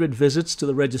 4,500 visits to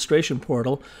the registration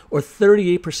portal, or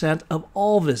 38% of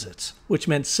all visits, which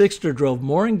meant Sigster drove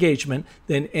more engagement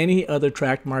than any other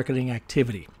tracked marketing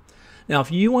activity. Now, if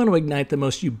you want to ignite the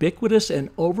most ubiquitous and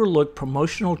overlooked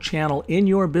promotional channel in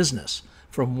your business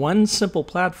from one simple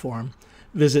platform,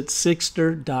 visit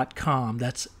Sigster.com.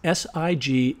 That's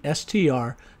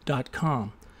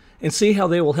SIGSTR.com. And see how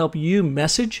they will help you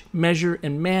message, measure,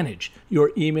 and manage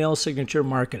your email signature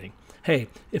marketing. Hey,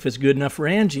 if it's good enough for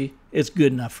Angie, it's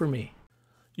good enough for me.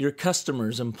 Your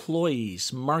customers,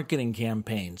 employees, marketing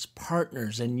campaigns,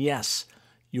 partners, and yes,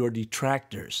 your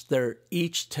detractors, they're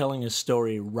each telling a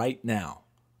story right now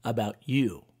about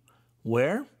you.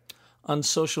 Where? On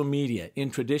social media,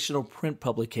 in traditional print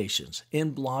publications,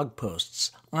 in blog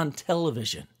posts, on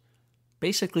television,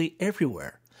 basically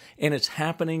everywhere. And it's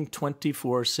happening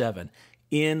 24/7,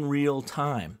 in real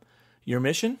time. Your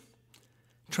mission?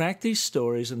 Track these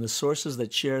stories and the sources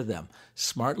that share them,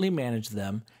 smartly manage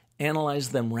them, analyze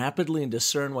them rapidly, and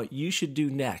discern what you should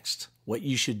do next, what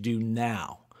you should do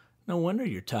now. No wonder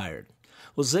you're tired.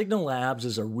 Well, Signal Labs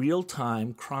is a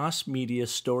real-time, cross-media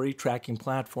story tracking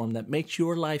platform that makes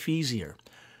your life easier.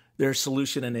 Their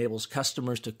solution enables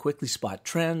customers to quickly spot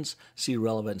trends, see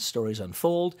relevant stories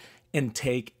unfold, and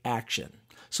take action.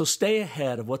 So stay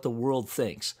ahead of what the world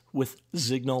thinks with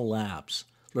Signal Labs.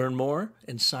 Learn more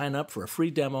and sign up for a free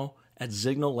demo at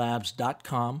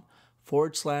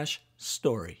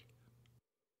signallabs.com/story.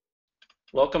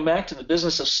 Welcome back to the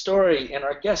Business of Story and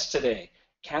our guest today,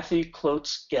 Kathy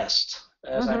Klotz-Guest.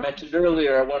 As I mentioned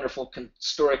earlier, a wonderful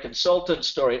story consultant,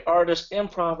 story artist,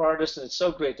 improv artist, and it's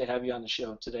so great to have you on the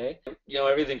show today.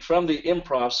 Everything from the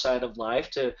improv side of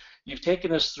life to you've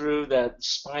taken us through that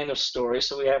spine of story,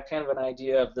 so we have kind of an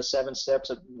idea of the 7 steps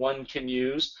that one can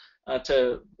use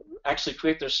to actually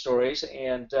create their stories.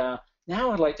 And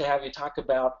now I'd like to have you talk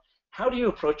about how do you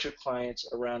approach your clients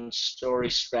around story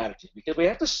strategy? Because we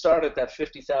have to start at that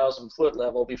 50,000-foot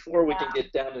level before we can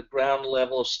get down to ground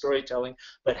level of storytelling.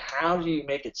 But how do you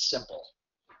make it simple?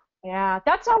 Yeah,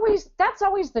 that's always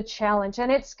the challenge,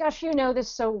 and it's, gosh, you know this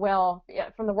so well, yeah,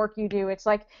 from the work you do. It's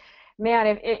like,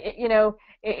 man,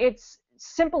 it's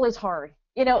simple is hard.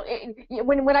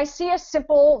 When I see a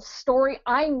simple story,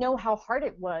 I know how hard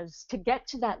it was to get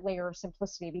to that layer of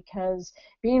simplicity, because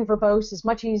being verbose is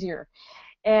much easier.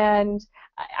 And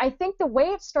I think the way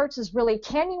it starts is really,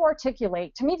 can you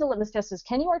articulate? To me, the litmus test is,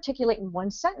 can you articulate in one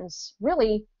sentence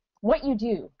really what you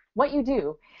do, what you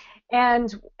do?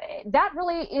 And that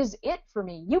really is it for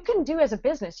me. You can do, as a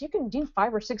business, you can do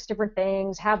 5 or 6 different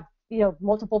things, have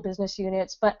multiple business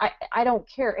units, but I don't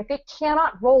care. If it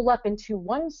cannot roll up into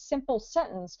one simple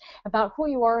sentence about who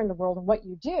you are in the world and what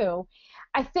you do,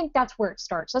 I think that's where it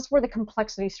starts. That's where the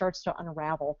complexity starts to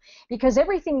unravel. Because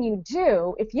everything you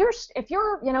do, if you're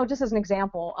just as an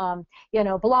example,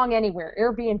 belong anywhere.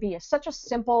 Airbnb is such a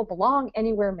simple belong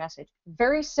anywhere message.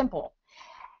 Very simple.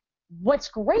 What's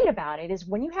great about it is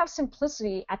when you have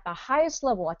simplicity at the highest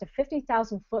level, at the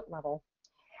 50,000 foot level,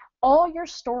 all your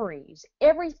stories,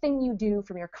 everything you do,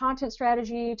 from your content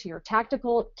strategy to your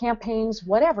tactical campaigns,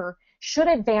 whatever, should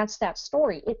advance that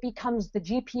story. It becomes the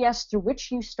GPS through which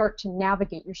you start to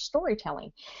navigate your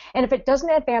storytelling. And if it doesn't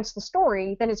advance the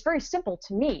story, then it's very simple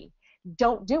to me.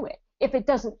 Don't do it. If it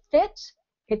doesn't fit,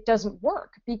 it doesn't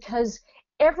work, because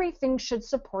everything should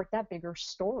support that bigger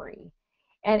story.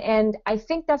 And I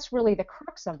think that's really the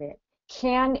crux of it.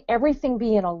 Can everything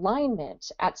be in alignment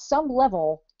at some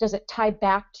level? Does it tie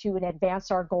back to and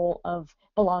advance our goal of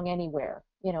belong anywhere,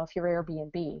 if you're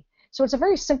Airbnb? So it's a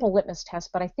very simple litmus test,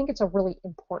 but I think it's a really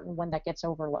important one that gets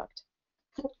overlooked.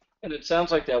 And it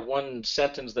sounds like that one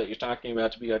sentence that you're talking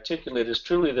about to be articulated is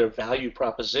truly their value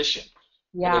proposition.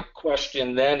 Yeah. And the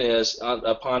question then is,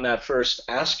 upon that first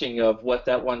asking of what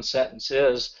that one sentence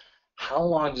is, how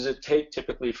long does it take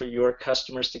typically for your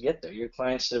customers to get there, your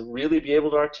clients to really be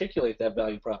able to articulate that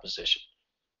value proposition?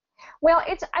 Well,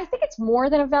 I think it's more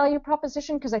than a value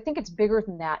proposition, because I think it's bigger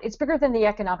than that. It's bigger than the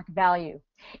economic value.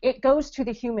 It goes to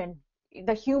the human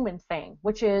thing,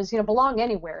 which is, belong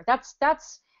anywhere. That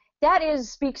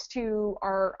speaks to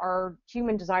our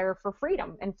human desire for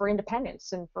freedom and for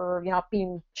independence and for not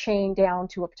being chained down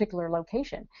to a particular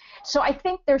location. So I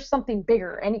think there's something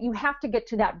bigger, and you have to get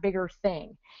to that bigger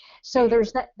thing. So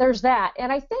there's that,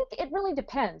 and I think it really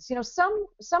depends.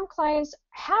 Some clients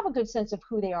have a good sense of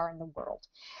who they are in the world,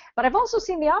 but I've also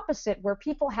seen the opposite, where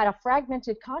people had a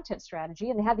fragmented content strategy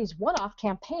and they had these one-off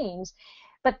campaigns,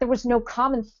 but there was no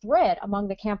common thread among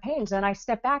the campaigns. And I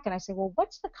step back and I say, well,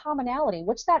 what's the commonality?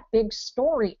 What's that big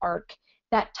story arc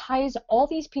that ties all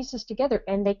these pieces together,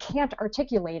 and they can't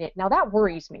articulate it? Now that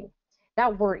worries me.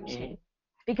 That worries me,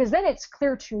 because then it's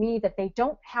clear to me that they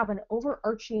don't have an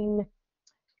overarching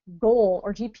goal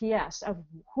or GPS of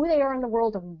who they are in the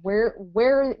world and where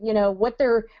what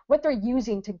they're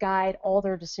using to guide all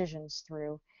their decisions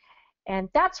through. And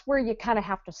that's where you kind of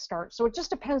have to start. So it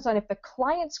just depends on if the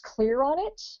client's clear on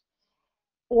it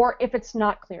or if it's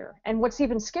not clear. And what's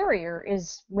even scarier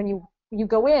is when you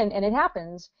go in and it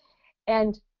happens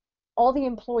and all the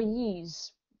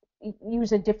employees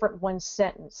use a different one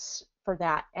sentence for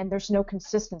that, and there's no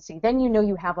consistency. Then you know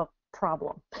you have a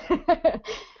problem.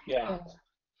 Yeah.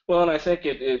 Well, and I think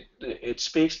it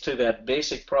speaks to that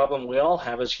basic problem we all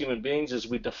have as human beings, is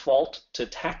we default to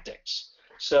tactics.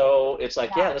 So it's like,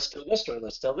 yeah, let's tell this story,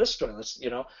 let's tell this story,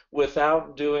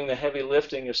 without doing the heavy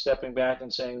lifting of stepping back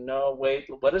and saying, no, wait,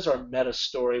 what is our meta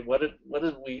story? What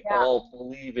did we all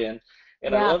believe in?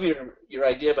 And I love your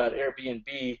idea about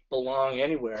Airbnb, belong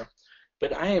anywhere.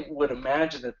 But I would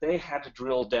imagine that they had to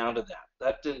drill down to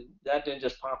that. That didn't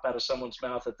just pop out of someone's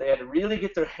mouth, that they had to really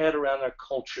get their head around their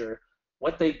culture,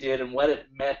 what they did and what it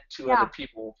meant to other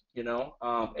people, And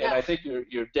I think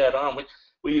you're dead on.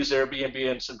 We used Airbnb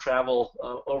in some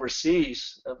travel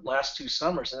overseas last 2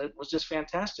 summers, and it was just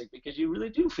fantastic, because you really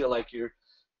do feel like you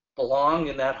belong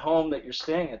in that home that you're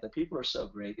staying at. The people are so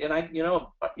great. And I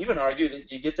even argue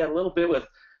that you get that a little bit with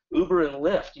Uber and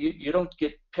Lyft. You don't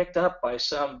get picked up by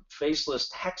some faceless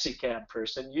taxi cab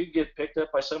person. You get picked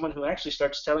up by someone who actually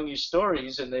starts telling you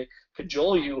stories, and they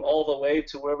cajole you all the way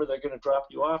to wherever they're going to drop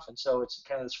you off. And so it's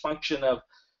kind of this function of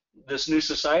this new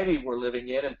society we're living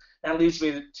in. And that leads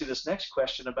me to this next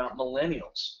question about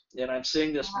millennials. And I'm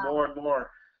seeing this more and more.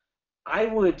 I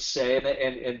would say,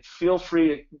 and feel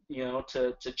free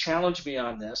to challenge me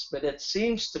on this, but it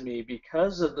seems to me,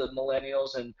 because of the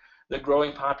millennials and the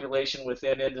growing population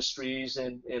within industries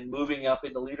and moving up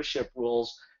into leadership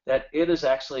roles, that it is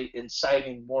actually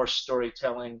inciting more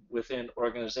storytelling within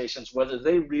organizations, whether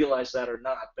they realize that or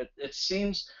not. But it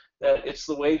seems that it's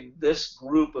the way this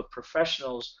group of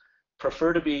professionals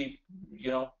prefer to be,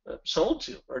 sold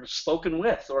to or spoken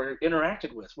with or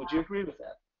interacted with. Would you agree with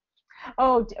that?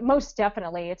 Oh, most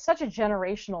definitely. It's such a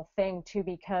generational thing too,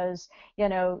 because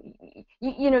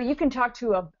you can talk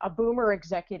to a boomer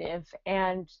executive,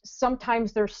 and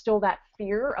sometimes there's still that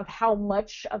fear of how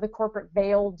much of the corporate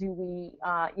veil do we,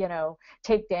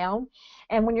 take down.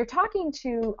 And when you're talking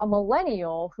to a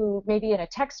millennial who maybe in a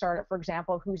tech startup, for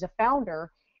example, who's a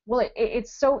founder, well,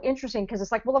 it's so interesting because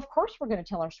it's like, well, of course we're going to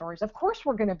tell our stories. Of course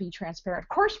we're going to be transparent. Of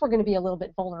course we're going to be a little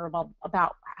bit vulnerable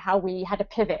about how we had to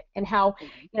pivot and how,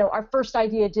 our first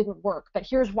idea didn't work. But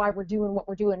here's why we're doing what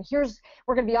we're doing.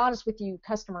 We're going to be honest with you,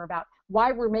 customer, about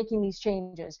why we're making these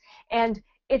changes. And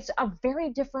it's a very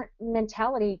different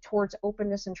mentality towards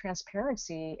openness and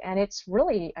transparency. And it's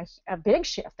really a big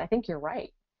shift. I think you're right.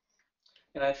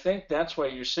 And I think that's why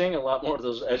you're seeing a lot more of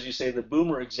those, as you say, the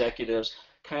boomer executives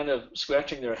kind of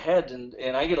scratching their head,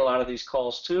 and I get a lot of these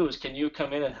calls too, is can you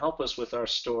come in and help us with our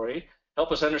story,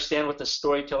 help us understand what the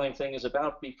storytelling thing is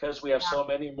about, because we have so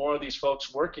many more of these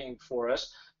folks working for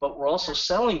us, but we're also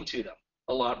selling to them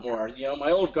a lot more.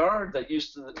 My old guard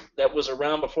that was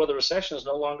around before the recession is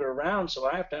no longer around, so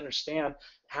I have to understand,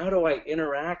 how do I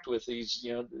interact with these,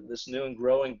 this new and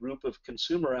growing group of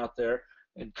consumer out there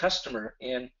and customer,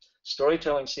 and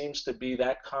storytelling seems to be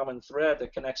that common thread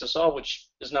that connects us all, which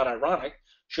is not ironic.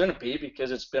 Shouldn't be,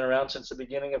 because it's been around since the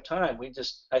beginning of time. We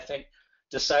just, I think,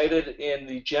 decided in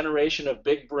the generation of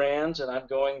big brands, and I'm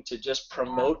going to just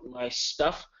promote my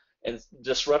stuff and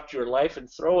disrupt your life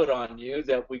and throw it on you,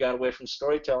 that we got away from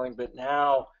storytelling. But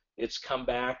now it's come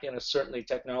back, and certainly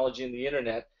technology and the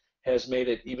internet has made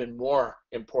it even more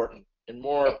important and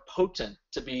more potent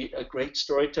to be a great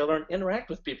storyteller and interact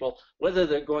with people, whether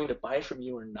they're going to buy from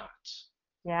you or not.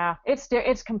 Yeah,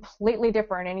 it's completely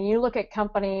different. And you look at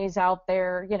companies out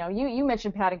there, you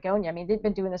mentioned Patagonia. I mean, they've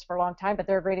been doing this for a long time, but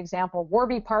they're a great example.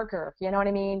 Warby Parker, you know what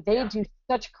I mean? They do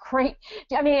such great,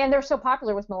 and they're so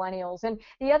popular with millennials. And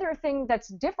the other thing that's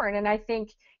different, and I think,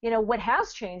 what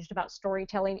has changed about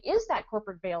storytelling is that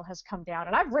corporate veil has come down.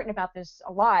 And I've written about this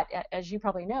a lot, as you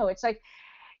probably know. It's like,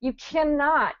 you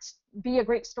cannot be a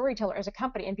great storyteller as a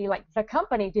company and be like, the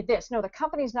company did this. No, the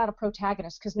company's not a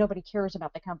protagonist because nobody cares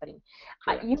about the company.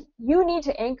 You need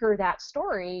to anchor that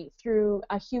story through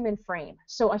a human frame,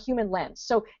 so a human lens.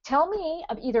 So tell me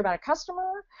either about a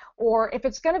customer, or if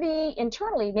it's going to be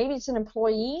internally, maybe it's an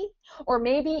employee, or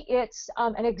maybe it's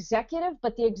an executive,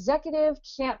 but the executive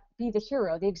can't be the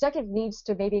hero. The executive needs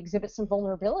to maybe exhibit some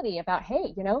vulnerability about,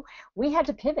 hey, we had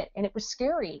to pivot and it was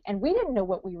scary and we didn't know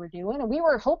what we were doing and we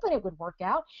were hoping it would work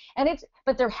out.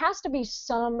 But there has to be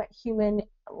some human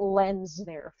lens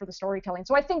there for the storytelling.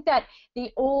 So I think that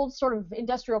the old sort of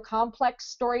industrial complex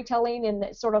storytelling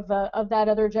and sort of that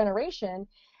other generation,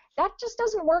 that just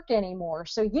doesn't work anymore.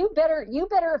 So you better,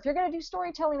 if you're going to do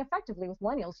storytelling effectively with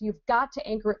millennials, you've got to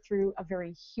anchor it through a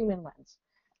very human lens.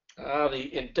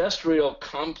 The industrial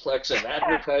complex of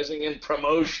advertising and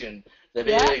promotion, the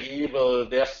big evil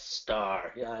Death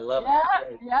Star. Yeah, I love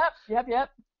it.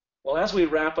 Yep. Well, as we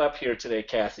wrap up here today,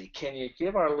 Kathy, can you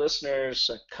give our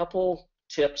listeners a couple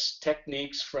tips,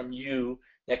 techniques from you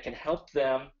that can help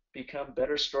them become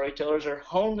better storytellers or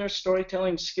hone their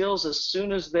storytelling skills as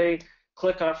soon as they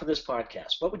click off of this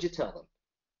podcast? What would you tell them?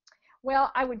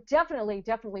 Well, I would definitely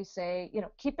say,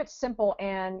 keep it simple,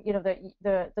 and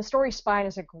the story spine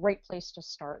is a great place to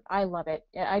start. I love it.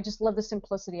 I just love the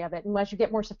simplicity of it. And as you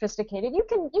get more sophisticated, you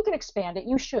can expand it.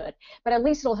 You should, but at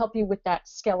least it'll help you with that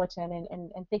skeleton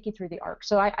and think you through the arc.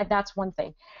 So that's one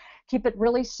thing. Keep it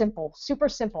really simple, super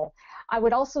simple. I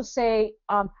would also say,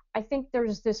 I think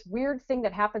there's this weird thing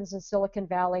that happens in Silicon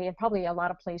Valley and probably a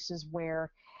lot of places where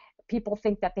people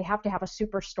think that they have to have a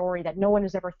super story that no one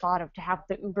has ever thought of, to have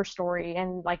the Uber story,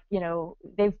 and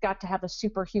they've got to have a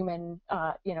superhuman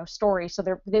story. So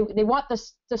they want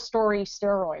the story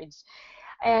steroids.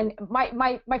 And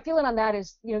my feeling on that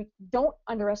is, don't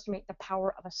underestimate the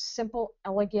power of a simple,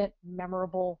 elegant,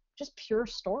 memorable, just pure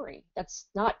story that's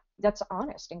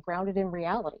honest and grounded in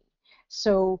reality.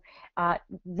 So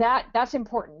that's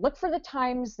important. Look for the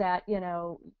times that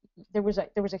there was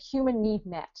a human need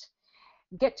met.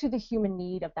 Get to the human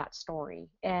need of that story,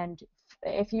 and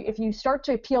if you start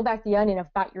to peel back the onion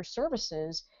about your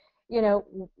services,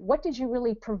 what did you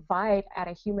really provide at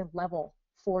a human level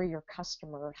for your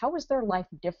customer? How was their life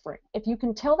different? If you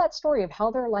can tell that story of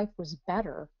how their life was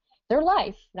better, their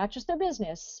life, not just their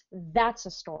business, that's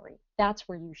a story. That's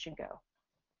where you should go.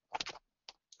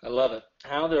 I love it.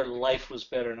 How their life was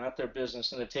better, not their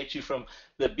business. And it takes you from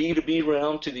the B2B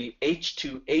realm to the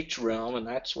H2H realm, and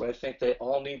that's where I think they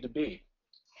all need to be.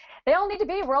 They all need to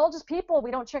be. We're all just people.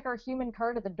 We don't check our human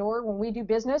card at the door when we do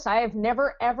business. I have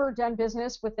never, ever done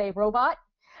business with a robot.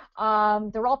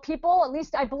 They're all people. At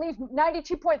least I believe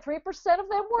 92.3% of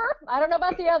them were. I don't know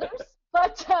about the others,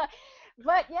 but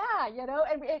yeah, you know,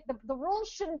 and the rules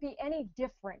shouldn't be any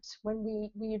different when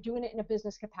you're doing it in a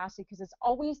business capacity, because it's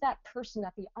always that person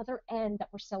at the other end that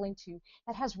we're selling to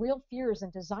that has real fears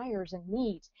and desires and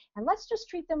needs, and let's just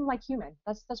treat them like human.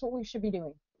 That's what we should be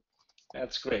doing.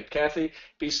 That's great. Kathy,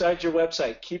 besides your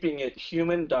website,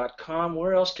 keepingithuman.com,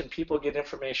 where else can people get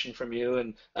information from you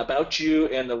and about you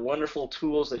and the wonderful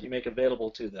tools that you make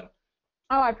available to them?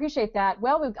 Oh, I appreciate that.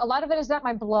 Well, a lot of it is at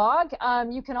my blog.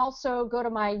 You can also go to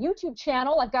my YouTube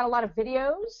channel. I've got a lot of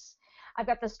videos. I've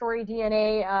got the Story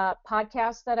DNA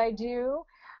podcast that I do.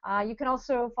 You can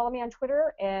also follow me on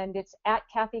Twitter, and it's at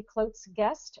Kathy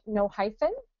Klotz-Guest, no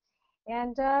hyphen.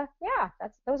 And yeah,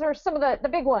 those are some of the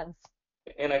big ones.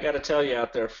 And I got to tell you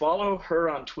out there, follow her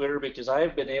on Twitter, because I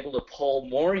have been able to pull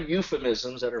more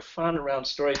euphemisms that are fun around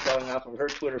storytelling off of her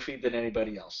Twitter feed than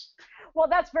anybody else. Well,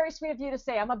 that's very sweet of you to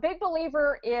say. I'm a big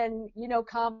believer in, you know,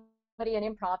 comedy and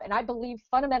improv, and I believe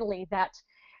fundamentally that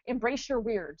embrace your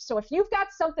weird. So if you've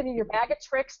got something in your bag of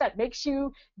tricks that makes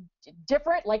you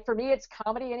different, like for me it's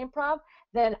comedy and improv,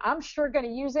 then I'm sure going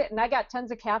to use it, and I got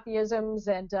tons of Kathyisms,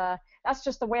 and that's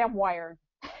just the way I'm wired.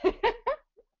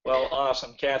 Well,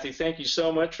 awesome. Kathy, thank you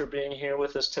so much for being here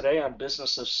with us today on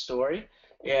Business of Story.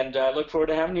 And I look forward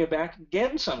to having you back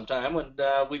again sometime when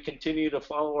we continue to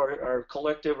follow our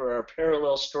collective or our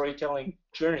parallel storytelling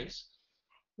journeys.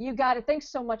 You got it. Thanks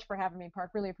so much for having me,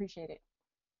 Park. Really appreciate it.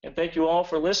 And thank you all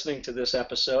for listening to this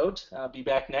episode. I'll be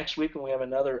back next week when we have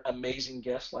another amazing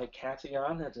guest like Kathy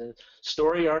on, as a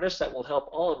story artist that will help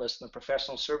all of us in the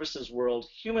professional services world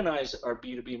humanize our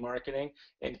B2B marketing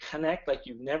and connect like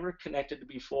you've never connected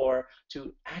before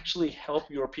to actually help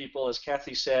your people, as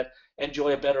Kathy said,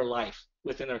 enjoy a better life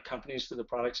within our companies through the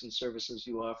products and services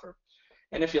you offer.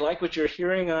 And if you like what you're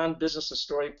hearing on Business of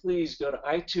Story, please go to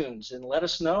iTunes and let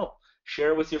us know.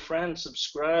 Share with your friends,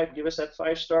 subscribe, give us that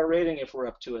 5-star rating if we're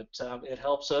up to it. It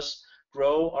helps us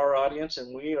grow our audience,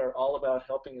 and we are all about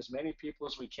helping as many people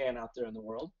as we can out there in the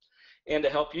world. And to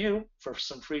help you, for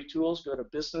some free tools, go to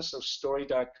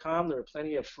businessofstory.com. There are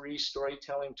plenty of free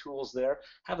storytelling tools there.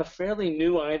 Have a fairly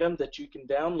new item that you can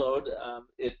download.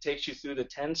 It takes you through the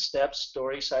 10-step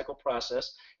story cycle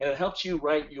process, and it helps you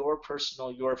write your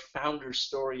personal, your founder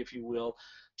story, if you will,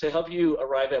 to help you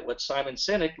arrive at what Simon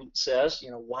Sinek says,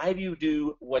 you know, why do you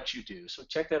do what you do? So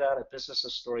check that out at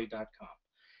businessofstory.com.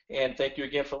 And thank you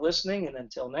again for listening, and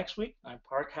until next week, I'm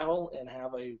Park Howell, and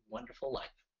have a wonderful life.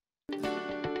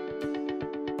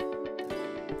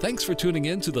 Thanks for tuning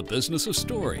in to The Business of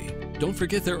Story. Don't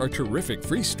forget there are terrific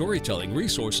free storytelling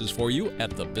resources for you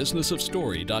at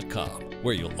thebusinessofstory.com,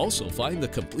 where you'll also find the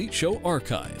complete show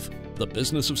archive. The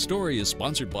Business of Story is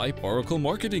sponsored by Oracle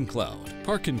Marketing Cloud,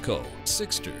 Park & Co.,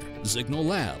 Sixter, Signal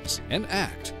Labs, and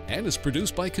ACT, and is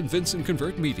produced by Convince and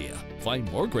Convert Media.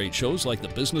 Find more great shows like The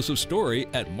Business of Story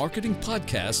at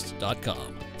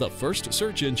marketingpodcasts.com, the first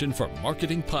search engine for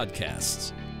marketing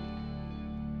podcasts.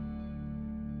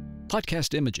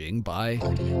 Podcast imaging by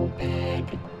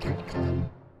AudioBag.com.